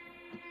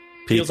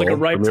people. Feels like a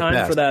right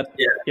time for that.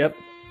 Yeah. Yep.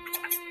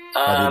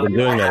 Have you been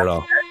doing that at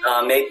all?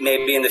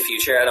 Maybe in the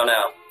future. I don't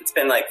know. It's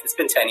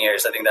been 10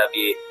 years. I think that'd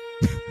be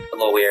a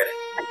little weird.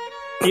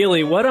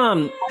 Ely, what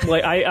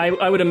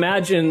I would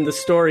imagine the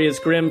story is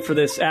grim for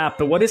this app,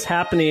 but what is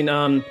happening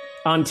on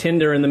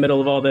Tinder in the middle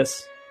of all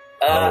this?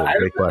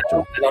 Great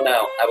question. I don't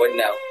know. I wouldn't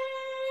know.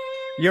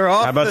 You're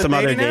off. How about some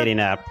other app? dating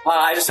app?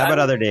 How about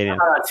other dating? I'm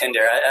not on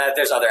Tinder.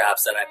 There's other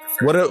apps that I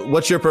prefer.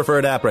 What's your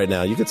preferred app right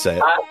now? You could say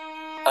it.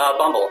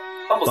 Bumble.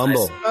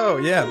 Bumble. Nice. Oh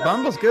yeah,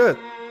 Bumble's good.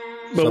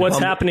 But what's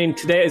happening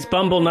today? Is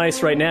Bumble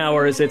nice right now,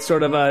 or is it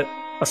sort of a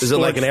is it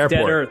like an airport?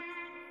 Dead earth?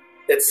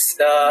 It's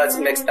a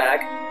mixed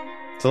bag.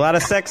 It's a lot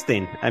of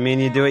sexting. I mean,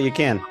 you do what you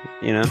can.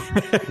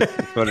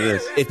 That's what it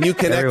is. If you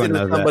connected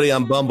with somebody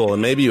on Bumble,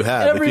 and maybe you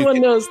have,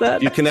 everyone knows that.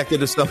 If you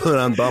connected to someone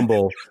on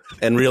Bumble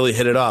and really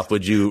hit it off,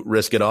 would you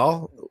risk it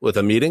all with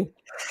a meeting?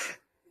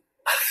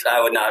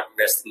 I would not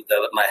risk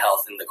my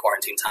health in the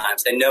quarantine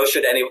times, and no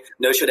should any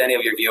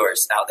of your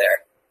viewers out there.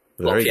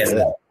 Very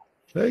good.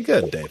 Very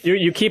good, Dave.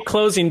 You keep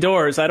closing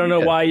doors. I don't know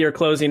why you're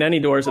closing any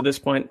doors at this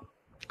point.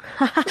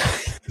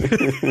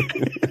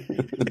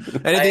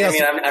 Anything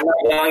else? I'm not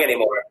young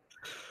anymore.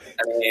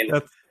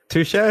 That's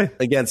touche.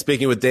 Again,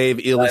 speaking with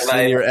Dave Ely,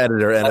 senior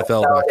editor,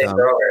 NFL.com.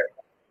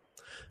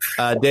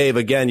 Dave,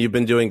 again, you've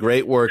been doing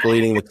great work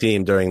leading the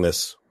team during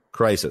this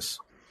crisis.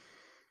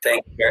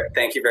 Thank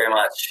you very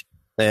much.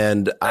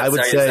 And I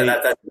would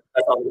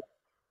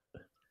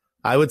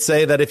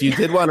say that if you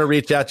did want to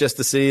reach out just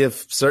to see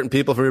if certain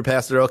people from your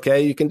past are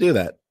okay, you can do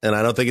that. And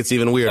I don't think it's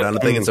even weird. I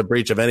don't think it's a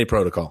breach of any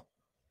protocol.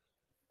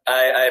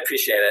 I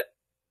appreciate it.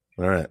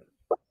 All right.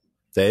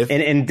 Dave?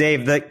 And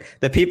Dave,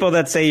 the people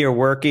that say you're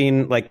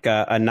working like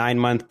a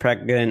 9-month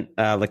pregnant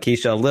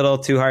Lakeisha a little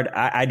too hard,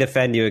 I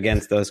defend you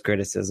against those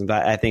criticisms.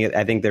 I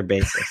think they're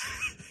baseless.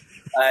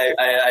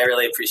 I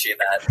really appreciate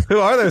that. Who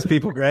are those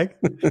people, Greg?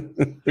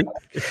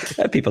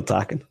 People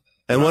talking.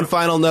 And one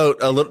final note: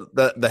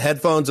 the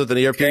headphones with an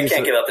earpiece. Greg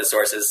can't give up his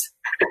sources.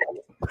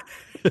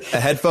 A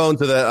headphone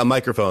to a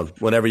microphone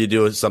whenever you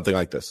do something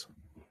like this.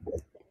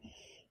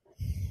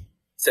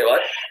 Say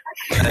what?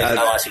 I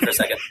lost you for a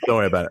second. Don't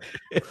worry about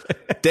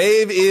it.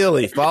 Dave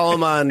Ely, follow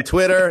him on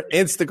Twitter,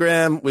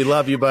 Instagram. We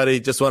love you, buddy.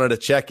 Just wanted to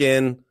check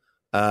in.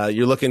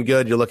 You're looking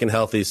good. You're looking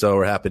healthy. So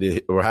we're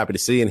happy to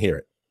see and hear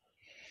it.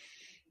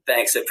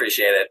 Thanks,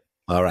 appreciate it.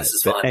 All right, this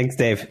is fun. Thanks,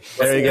 Dave.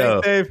 There you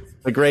go, Dave.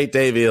 The great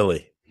Dave Ely.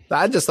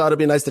 I just thought it'd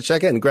be nice to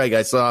check in. Greg,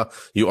 I saw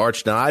you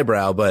arched an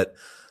eyebrow, but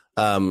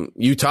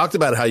you talked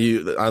about how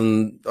you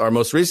on our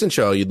most recent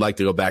show you'd like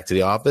to go back to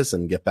the office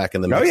and get back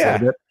in the mix a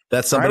little bit.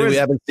 That's somebody we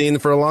haven't seen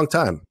for a long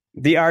time.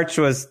 The arch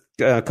was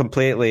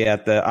completely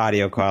at the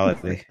audio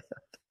quality.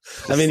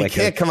 I mean, you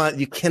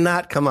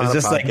cannot come on. It was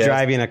just like podcast.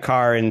 driving a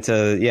car into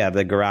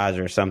the garage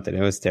or something.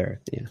 It was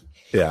terrible.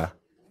 Yeah.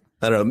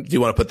 I don't know. Do you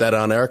want to put that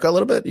on Erica a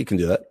little bit? You can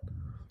do that.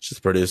 She's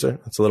a producer.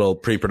 It's a little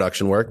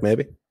pre-production work,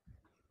 maybe.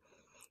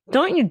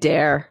 Don't you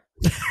dare.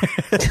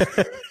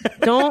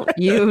 Don't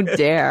you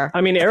dare. I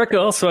mean, Erica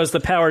also has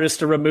the power just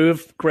to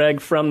remove Greg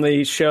from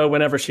the show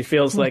whenever she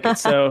feels like it.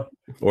 So,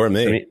 or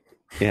me. I mean,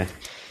 yeah.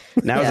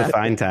 Now's a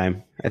fine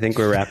time. I think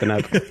we're wrapping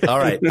up. All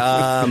right.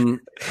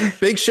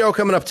 Big show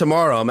coming up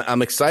tomorrow.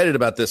 I'm excited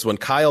about this one.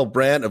 Kyle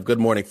Brandt of Good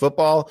Morning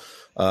Football,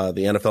 the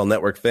NFL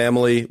Network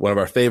family, one of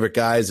our favorite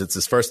guys. It's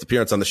his first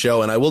appearance on the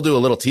show. And I will do a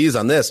little tease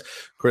on this.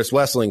 Chris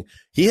Wessling,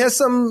 he has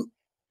some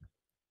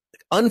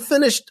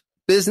unfinished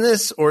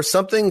business or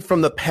something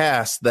from the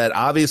past that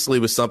obviously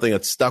was something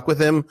that stuck with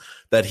him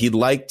that he'd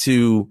like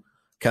to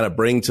kind of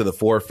bring to the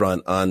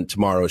forefront on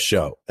tomorrow's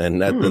show.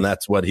 And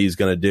that's what he's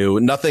going to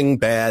do. Nothing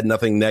bad,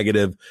 nothing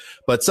negative,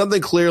 but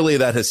something clearly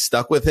that has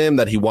stuck with him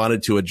that he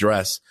wanted to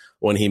address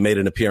when he made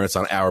an appearance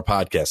on our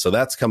podcast. So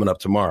that's coming up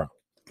tomorrow.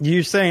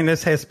 You're saying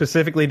this has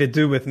specifically to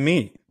do with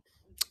me?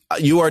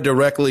 You are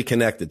directly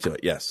connected to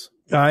it. Yes.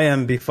 I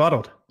am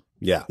befuddled.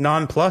 Yeah.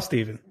 Nonplussed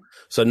even.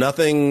 So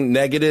nothing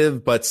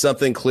negative, but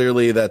something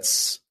clearly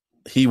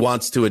he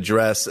wants to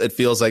address. It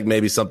feels like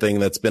maybe something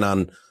that's been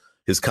on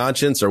his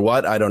conscience or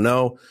what, I don't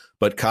know.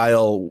 But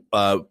Kyle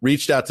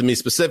reached out to me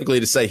specifically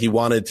to say he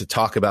wanted to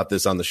talk about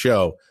this on the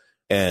show.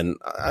 And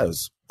I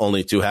was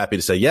only too happy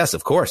to say, yes,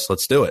 of course,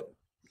 let's do it.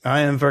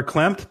 I am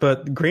verklempt,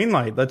 but green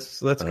light.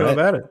 Let's go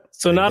about it.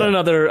 So not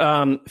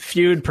another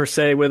feud per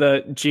se with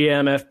a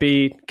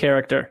GMFB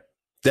character.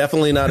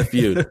 Definitely not a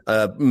feud.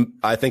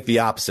 I think the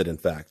opposite, in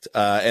fact.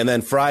 And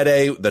then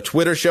Friday, the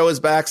Twitter show is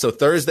back. So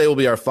Thursday will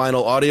be our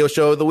final audio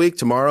show of the week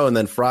tomorrow. And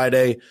then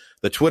Friday,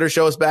 the Twitter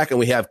show is back. And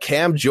we have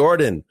Cam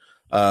Jordan,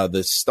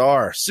 the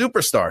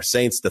superstar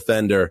Saints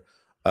defender,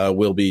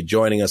 will be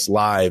joining us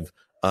live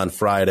on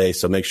Friday.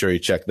 So make sure you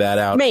check that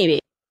out. Maybe.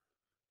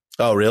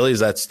 Oh, really? Is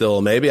that still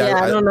a maybe? Yeah,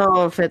 I don't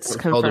know if it's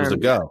confirmed. It was a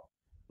go.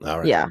 All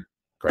right. Yeah.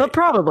 Great. But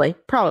probably.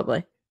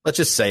 Let's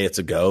just say it's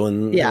a go,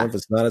 and if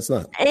it's not, it's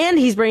not. And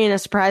he's bringing a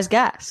surprise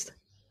guest.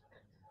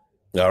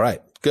 All right,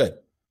 good.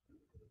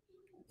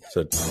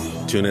 So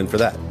tune in for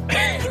that.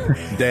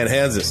 Dan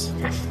Hansis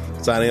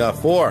signing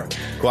off for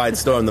Quiet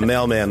Storm, the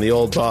mailman, the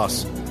old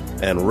boss,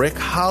 and Rick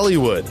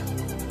Hollywood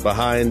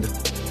behind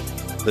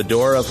the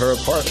door of her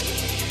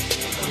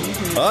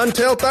apartment.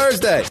 Until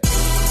Thursday.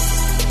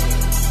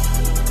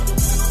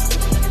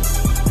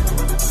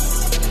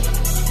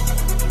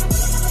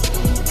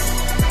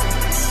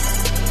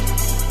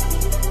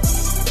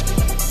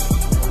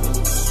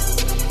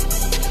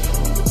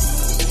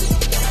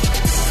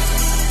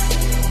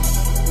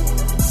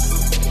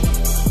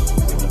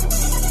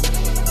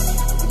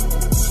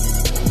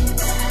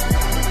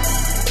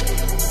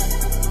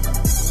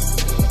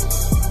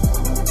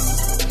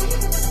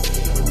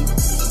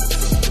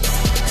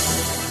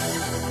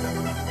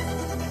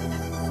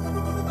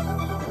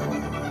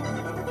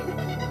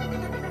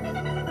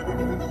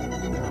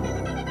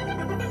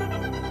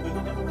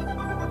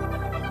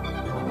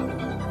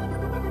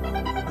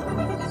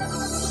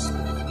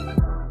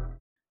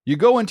 You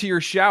go into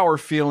your shower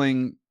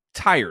feeling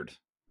tired,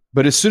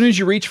 but as soon as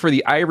you reach for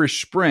the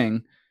Irish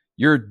Spring,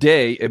 your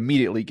day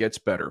immediately gets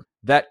better.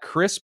 That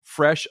crisp,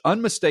 fresh,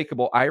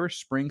 unmistakable Irish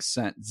Spring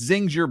scent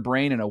zings your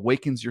brain and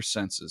awakens your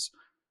senses.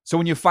 So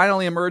when you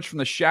finally emerge from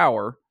the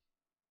shower,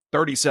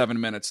 37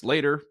 minutes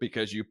later,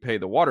 because you pay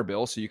the water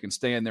bill so you can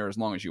stay in there as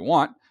long as you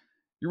want,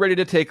 you're ready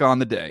to take on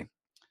the day.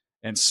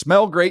 And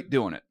smell great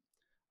doing it.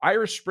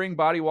 Irish Spring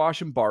Body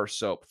Wash and Bar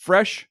Soap.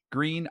 Fresh,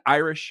 green,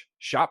 Irish.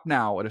 Shop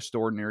now at a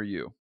store near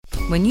you.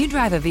 When you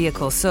drive a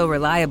vehicle so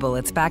reliable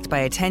it's backed by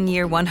a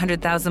 10-year,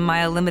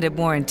 100,000-mile limited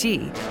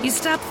warranty, you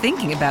stop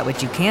thinking about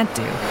what you can't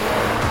do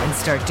and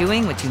start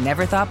doing what you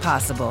never thought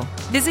possible.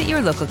 Visit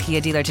your local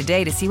Kia dealer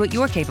today to see what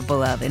you're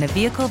capable of in a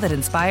vehicle that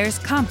inspires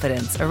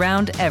confidence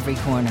around every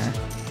corner.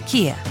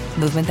 Kia,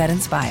 movement that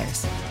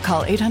inspires.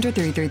 Call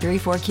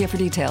 800-333-4KIA for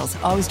details.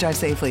 Always drive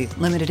safely.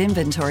 Limited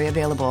inventory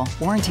available.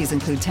 Warranties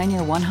include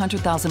 10-year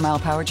 100,000-mile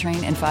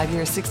powertrain and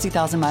 5-year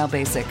 60,000-mile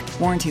basic.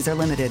 Warranties are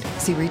limited.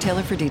 See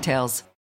retailer for details.